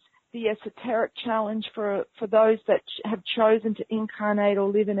that is the esoteric challenge for those that have chosen to incarnate or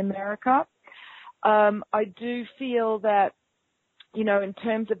live in America. I do feel that, you know, in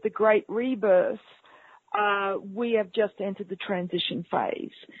terms of the great rebirth, we have just entered the transition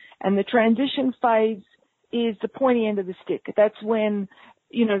phase. And the transition phase is the pointy end of the stick. That's when,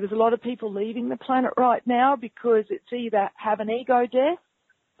 you know, there's a lot of people leaving the planet right now because it's either have an ego death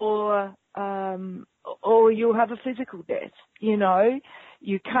or you'll have a physical death. You know,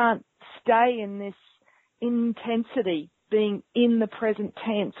 you can't stay in this intensity, being in the present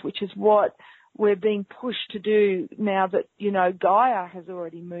tense, which is what we're being pushed to do now that, you know, Gaia has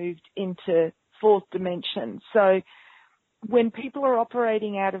already moved into fourth dimension. So when people are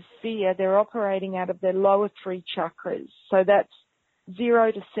operating out of fear, they're operating out of their lower three chakras. So that's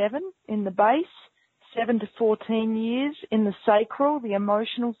 0 to 7 in the base, 7 to 14 years in the sacral, the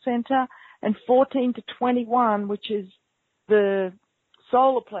emotional center, and 14 to 21, which is the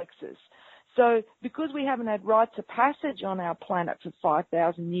solar plexus. So because we haven't had rites of passage on our planet for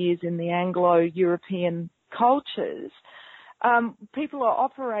 5,000 years in the Anglo-European cultures, people are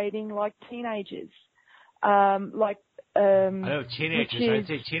operating like teenagers. I know teenagers. I'd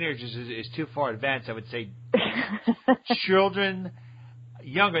say teenagers is too far advanced. I would say children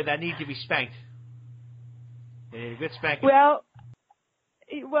younger that need to be spanked. They need a good spanking. Well,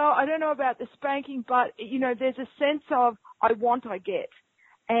 I don't know about the spanking, but, you know, there's a sense of I want, I get,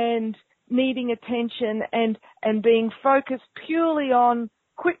 and needing attention and being focused purely on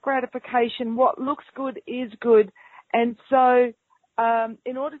quick gratification. What looks good is good. And so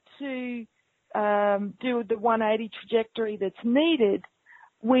in order to do the 180 trajectory that's needed,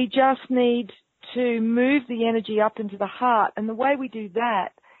 we just need to move the energy up into the heart. And the way we do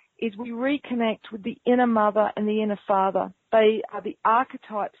that is we reconnect with the inner mother and the inner father. They are the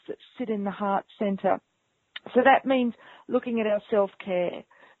archetypes that sit in the heart center. So that means looking at our self-care,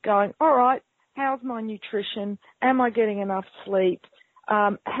 going, all right, how's my nutrition? Am I getting enough sleep?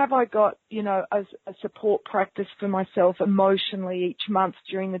 Have I got, you know, a support practice for myself emotionally each month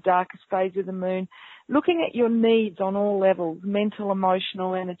during the darkest phase of the moon? Looking at your needs on all levels, mental,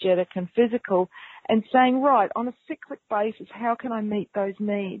 emotional, energetic, and physical, and saying, right, on a cyclic basis, how can I meet those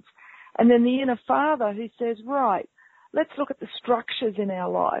needs? And then the inner father who says, right, let's look at the structures in our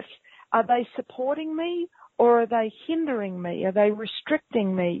life. Are they supporting me or are they hindering me? Are they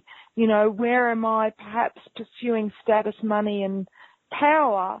restricting me? You know, where am I perhaps pursuing status, money, and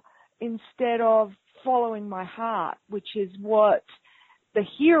power instead of following my heart, which is what the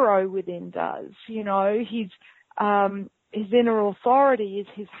hero within does. You know, his inner authority is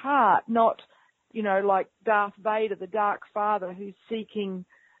his heart, not, you know, like Darth Vader, the Dark Father, who's seeking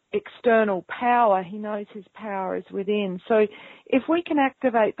external power. He knows his power is within. So if we can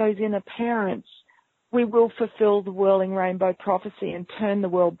activate those inner parents, we will fulfill the whirling rainbow prophecy and turn the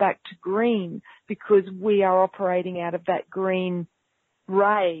world back to green, because we are operating out of that green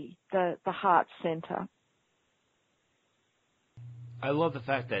ray, the heart center. I love the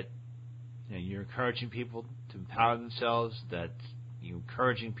fact that, you know, you're encouraging people to empower themselves, that you're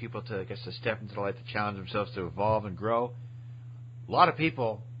encouraging people to, I guess, to step into the light, to challenge themselves, to evolve and grow. A lot of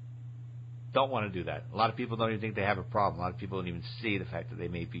people don't want to do that. A lot of people don't even think they have a problem. A lot of people don't even see the fact that they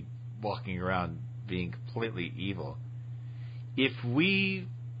may be walking around being completely evil. If we,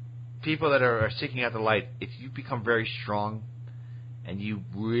 people that are seeking out the light, if you become very strong and you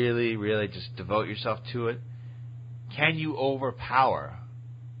really, really just devote yourself to it, can you overpower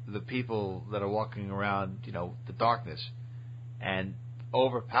the people that are walking around, you know, the darkness, and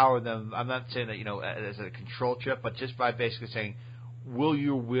overpower them? I'm not saying that, you know, as a control trip, but just by basically saying, will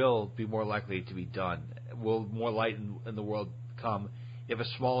your will be more likely to be done? Will more light in the world come if a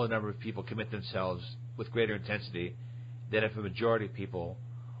smaller number of people commit themselves with greater intensity than if a majority of people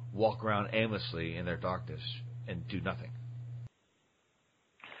walk around aimlessly in their darkness and do nothing?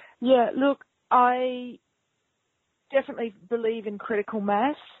 Yeah, look, I definitely believe in critical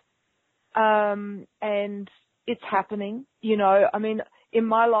mass, and it's happening. You know, I mean, in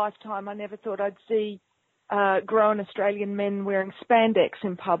my lifetime, I never thought I'd see grown Australian men wearing spandex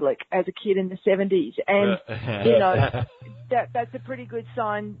in public as a kid in the 70s. And, you know, that's a pretty good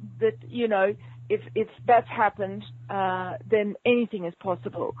sign that, you know, if that's happened, then anything is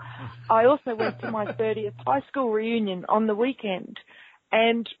possible. I also went to my 30th high school reunion on the weekend,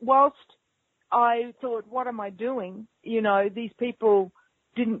 and whilst I thought, what am I doing? You know, these people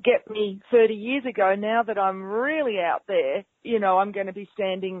didn't get me 30 years ago. Now that I'm really out there, I'm going to be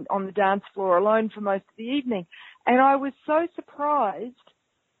standing on the dance floor alone for most of the evening. And I was so surprised.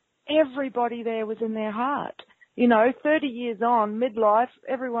 Everybody there was in their heart. 30 years on, midlife,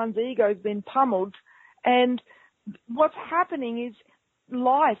 everyone's ego's been pummeled. And what's happening is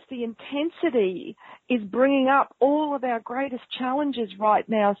life, the intensity is bringing up all of our greatest challenges right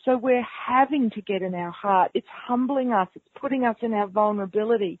now. So we're having to get in our heart. It's humbling us. It's putting us in our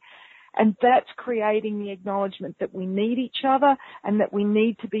vulnerability. And that's creating the acknowledgement that we need each other and that we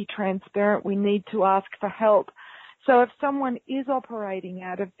need to be transparent. We need to ask for help. So if someone is operating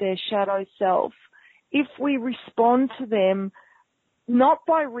out of their shadow self, if we respond to them not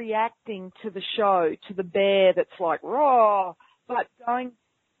by reacting to the show, to the bear that's like, raw, but going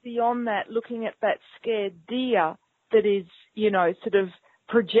beyond that, looking at that scared deer that is, sort of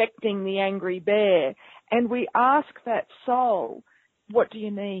projecting the angry bear, and we ask that soul, what do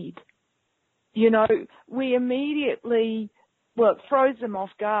you need? We immediately, it throws them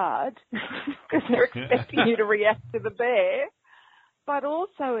off guard because they're expecting you to react to the bear, but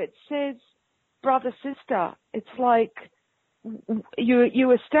also it says, brother, sister, it's like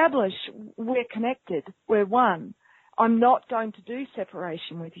you establish we're connected, we're one. I'm not going to do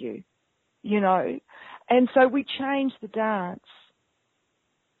separation with you, And so we change the dance.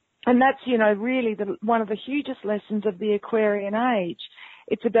 And that's, really one of the hugest lessons of the Aquarian age.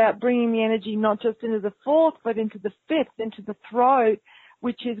 It's about bringing the energy not just into the fourth, but into the fifth, into the throat,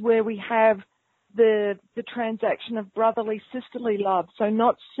 which is where we have the transaction of brotherly, sisterly love. So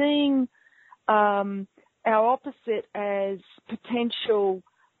not seeing our opposite as potential,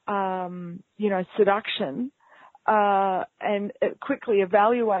 seduction, and quickly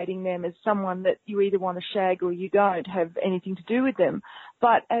evaluating them as someone that you either want to shag or you don't have anything to do with them,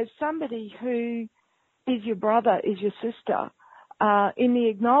 but as somebody who is your brother, is your sister, in the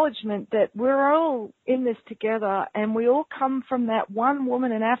acknowledgement that we're all in this together and we all come from that one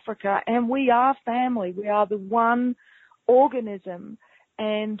woman in Africa and we are family. We are the one organism,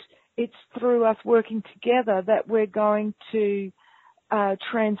 and it's through us working together that we're going to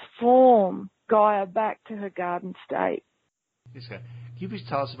transform Gaia back to her garden state. Can you please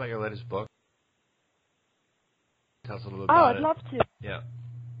tell us about your latest book? Tell us a little about it. I'd love to. Yeah.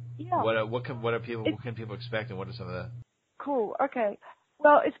 Yeah. What can people expect, and what are some of the... Cool. Okay.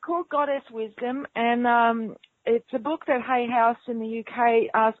 Well, it's called Goddess Wisdom, and it's a book that Hay House in the UK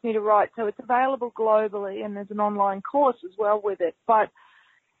asked me to write, so it's available globally, and there's an online course as well with it. But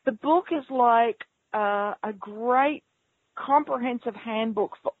the book is like a great comprehensive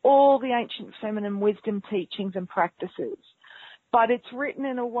handbook for all the ancient feminine wisdom teachings and practices. But it's written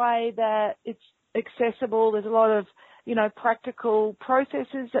in a way that it's accessible. There's a lot of, practical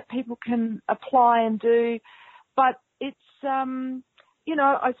processes that people can apply and do. But it's,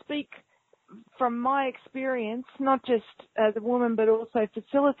 I speak from my experience, not just as a woman, but also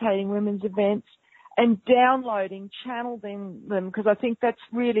facilitating women's events and channeling them, because I think that's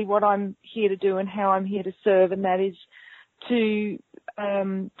really what I'm here to do and how I'm here to serve, and that is to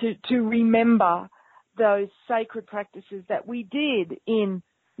remember those sacred practices that we did in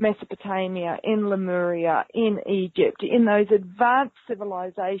Mesopotamia, in Lemuria, in Egypt, in those advanced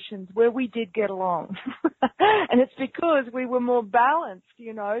civilizations where we did get along. And it's because we were more balanced,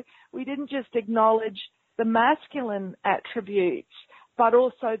 We didn't just acknowledge the masculine attributes, but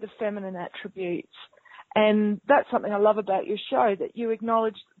also the feminine attributes. And that's something I love about your show, that you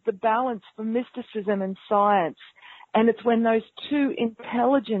acknowledge the balance for mysticism and science. And it's when those two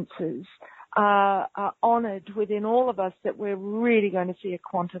intelligences are honoured within all of us that we're really going to see a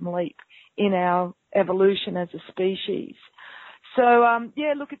quantum leap in our evolution as a species. So,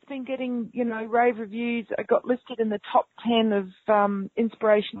 it's been getting, rave reviews. I got listed in the top 10 of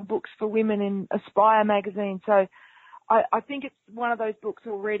inspirational books for women in Aspire magazine. So I think it's one of those books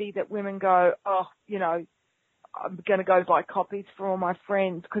already that women go, I'm going to go buy copies for all my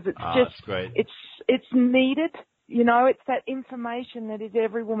friends, because it's that's great. It's needed. It's that information that is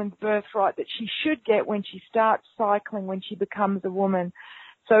every woman's birthright that she should get when she starts cycling, when she becomes a woman.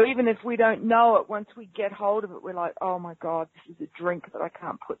 So even if we don't know it, once we get hold of it, we're like, oh my God, this is a drink that I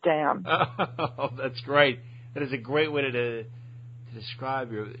can't put down. Oh, that's great. That is a great way to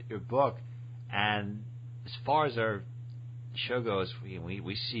describe your book. And as far as our show goes,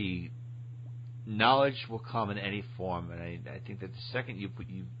 we see knowledge will come in any form, and I think that the second you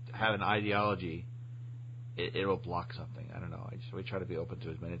have an ideology, it'll block something. I don't know. We try to be open to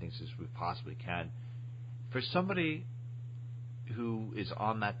as many things as we possibly can. For somebody who is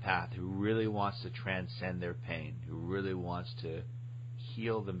on that path, who really wants to transcend their pain, who really wants to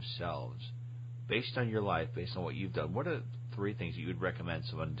heal themselves, based on your life, based on what you've done, what are 3 things you would recommend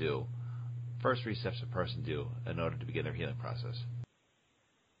someone do, first 3 steps a person do in order to begin their healing process?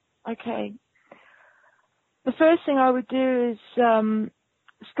 Okay. The first thing I would do is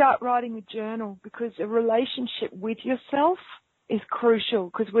start writing a journal, because a relationship with yourself is crucial,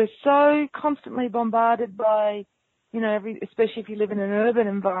 because we're so constantly bombarded by, especially if you live in an urban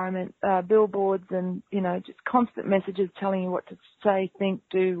environment, billboards and, just constant messages telling you what to say, think,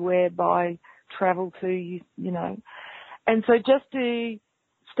 do, where, buy, travel to, you know. And so just to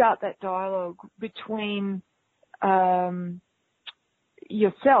start that dialogue between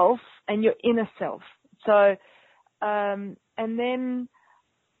yourself and your inner self. So, and then,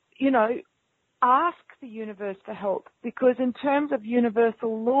 ask the universe for help, because in terms of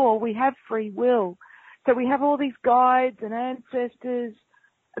universal law, we have free will. So we have all these guides and ancestors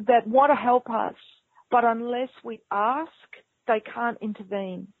that want to help us, but unless we ask, they can't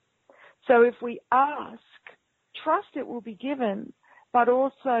intervene. So if we ask, trust it will be given, but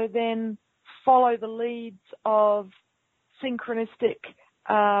also then follow the leads of synchronistic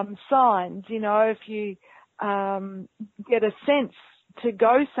signs. If you get a sense to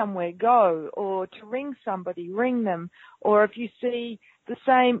go somewhere, go, or to ring somebody, ring them. Or if you see the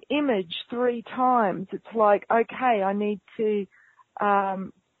same image 3 times, it's like, okay, I need to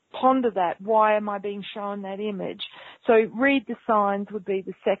ponder that. Why am I being shown that image? So read the signs would be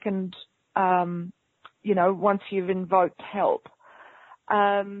the second, once you've invoked help.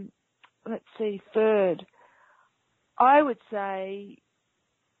 Let's see, third, I would say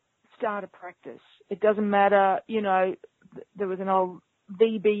start a practice. It doesn't matter, there was an old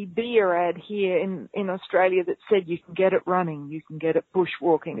VB beer ad here in Australia that said you can get it running, you can get it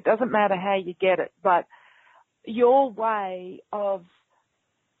bushwalking. It doesn't matter how you get it, but your way of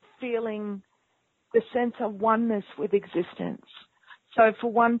feeling the sense of oneness with existence. So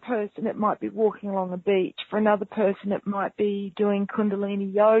for one person, it might be walking along a beach. For another person, it might be doing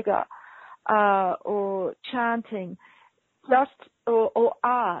Kundalini yoga or chanting. Or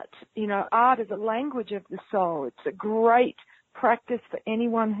art. Art is a language of the soul. It's a great practice for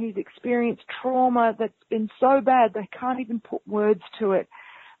anyone who's experienced trauma that's been so bad they can't even put words to it.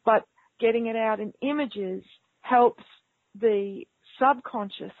 But getting it out in images helps the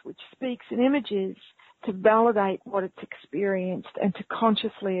subconscious, which speaks in images, to validate what it's experienced and to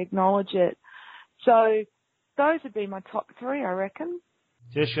consciously acknowledge it. So those would be my top 3, I reckon.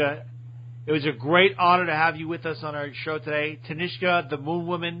 Tanishka, it was a great honor to have you with us on our show today. Tanishka, the Moon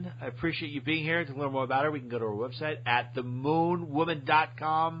Woman, I appreciate you being here. To learn more about her, we can go to our website at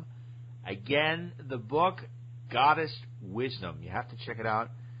themoonwoman.com. Again, the book, Goddess Wisdom. You have to check it out.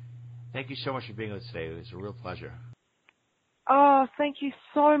 Thank you so much for being with us today. It was a real pleasure. Oh, thank you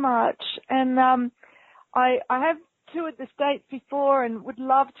so much. And I have toured the States before and would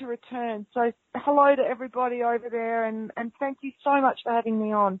love to return. So hello to everybody over there, and thank you so much for having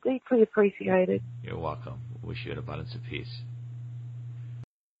me on. Deeply appreciated. You're welcome. Wish you an abundance of peace.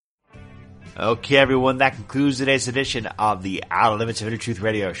 Okay, everyone, that concludes today's edition of the Outer Limits of Inner Truth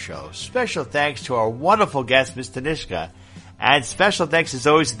Radio Show. Special thanks to our wonderful guest, Miss Tanishka, and special thanks, as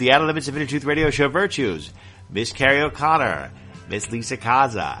always, to the Outer Limits of Inner Truth Radio Show virtues, Miss Carrie O'Connor, Miss Lisa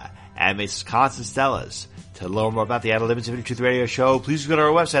Kaza, and Miss Constance Stellas. To learn more about the Outer Limits of Inner Truth Radio Show, please go to our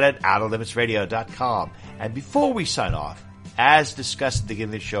website at outerlimitsradio.com. And before we sign off, as discussed at the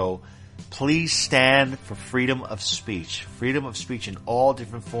beginning of the show, please stand for freedom of speech. Freedom of speech in all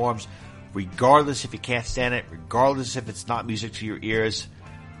different forms, regardless if you can't stand it, regardless if it's not music to your ears.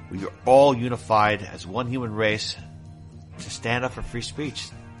 We are all unified as one human race to stand up for free speech.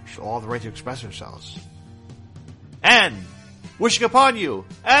 We should all have the right to express ourselves. And wishing upon you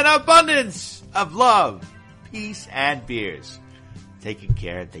an abundance of love, peace, and beers. Taking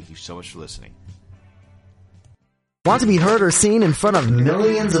care, and thank you so much for listening. Want to be heard or seen in front of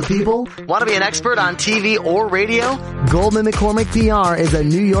millions of people? Want to be an expert on TV or radio? Goldman McCormick PR is a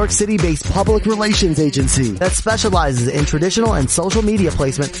New York City-based public relations agency that specializes in traditional and social media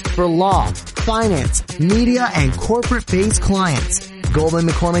placement for law, finance, media, and corporate-based clients. Goldman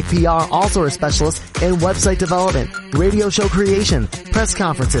McCormick PR also is specialist in website development, radio show creation, press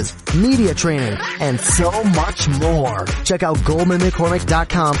conferences, media training, and so much more. Check out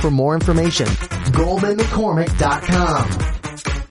GoldmanMcCormick.com for more information. GoldmanMcCormick.com.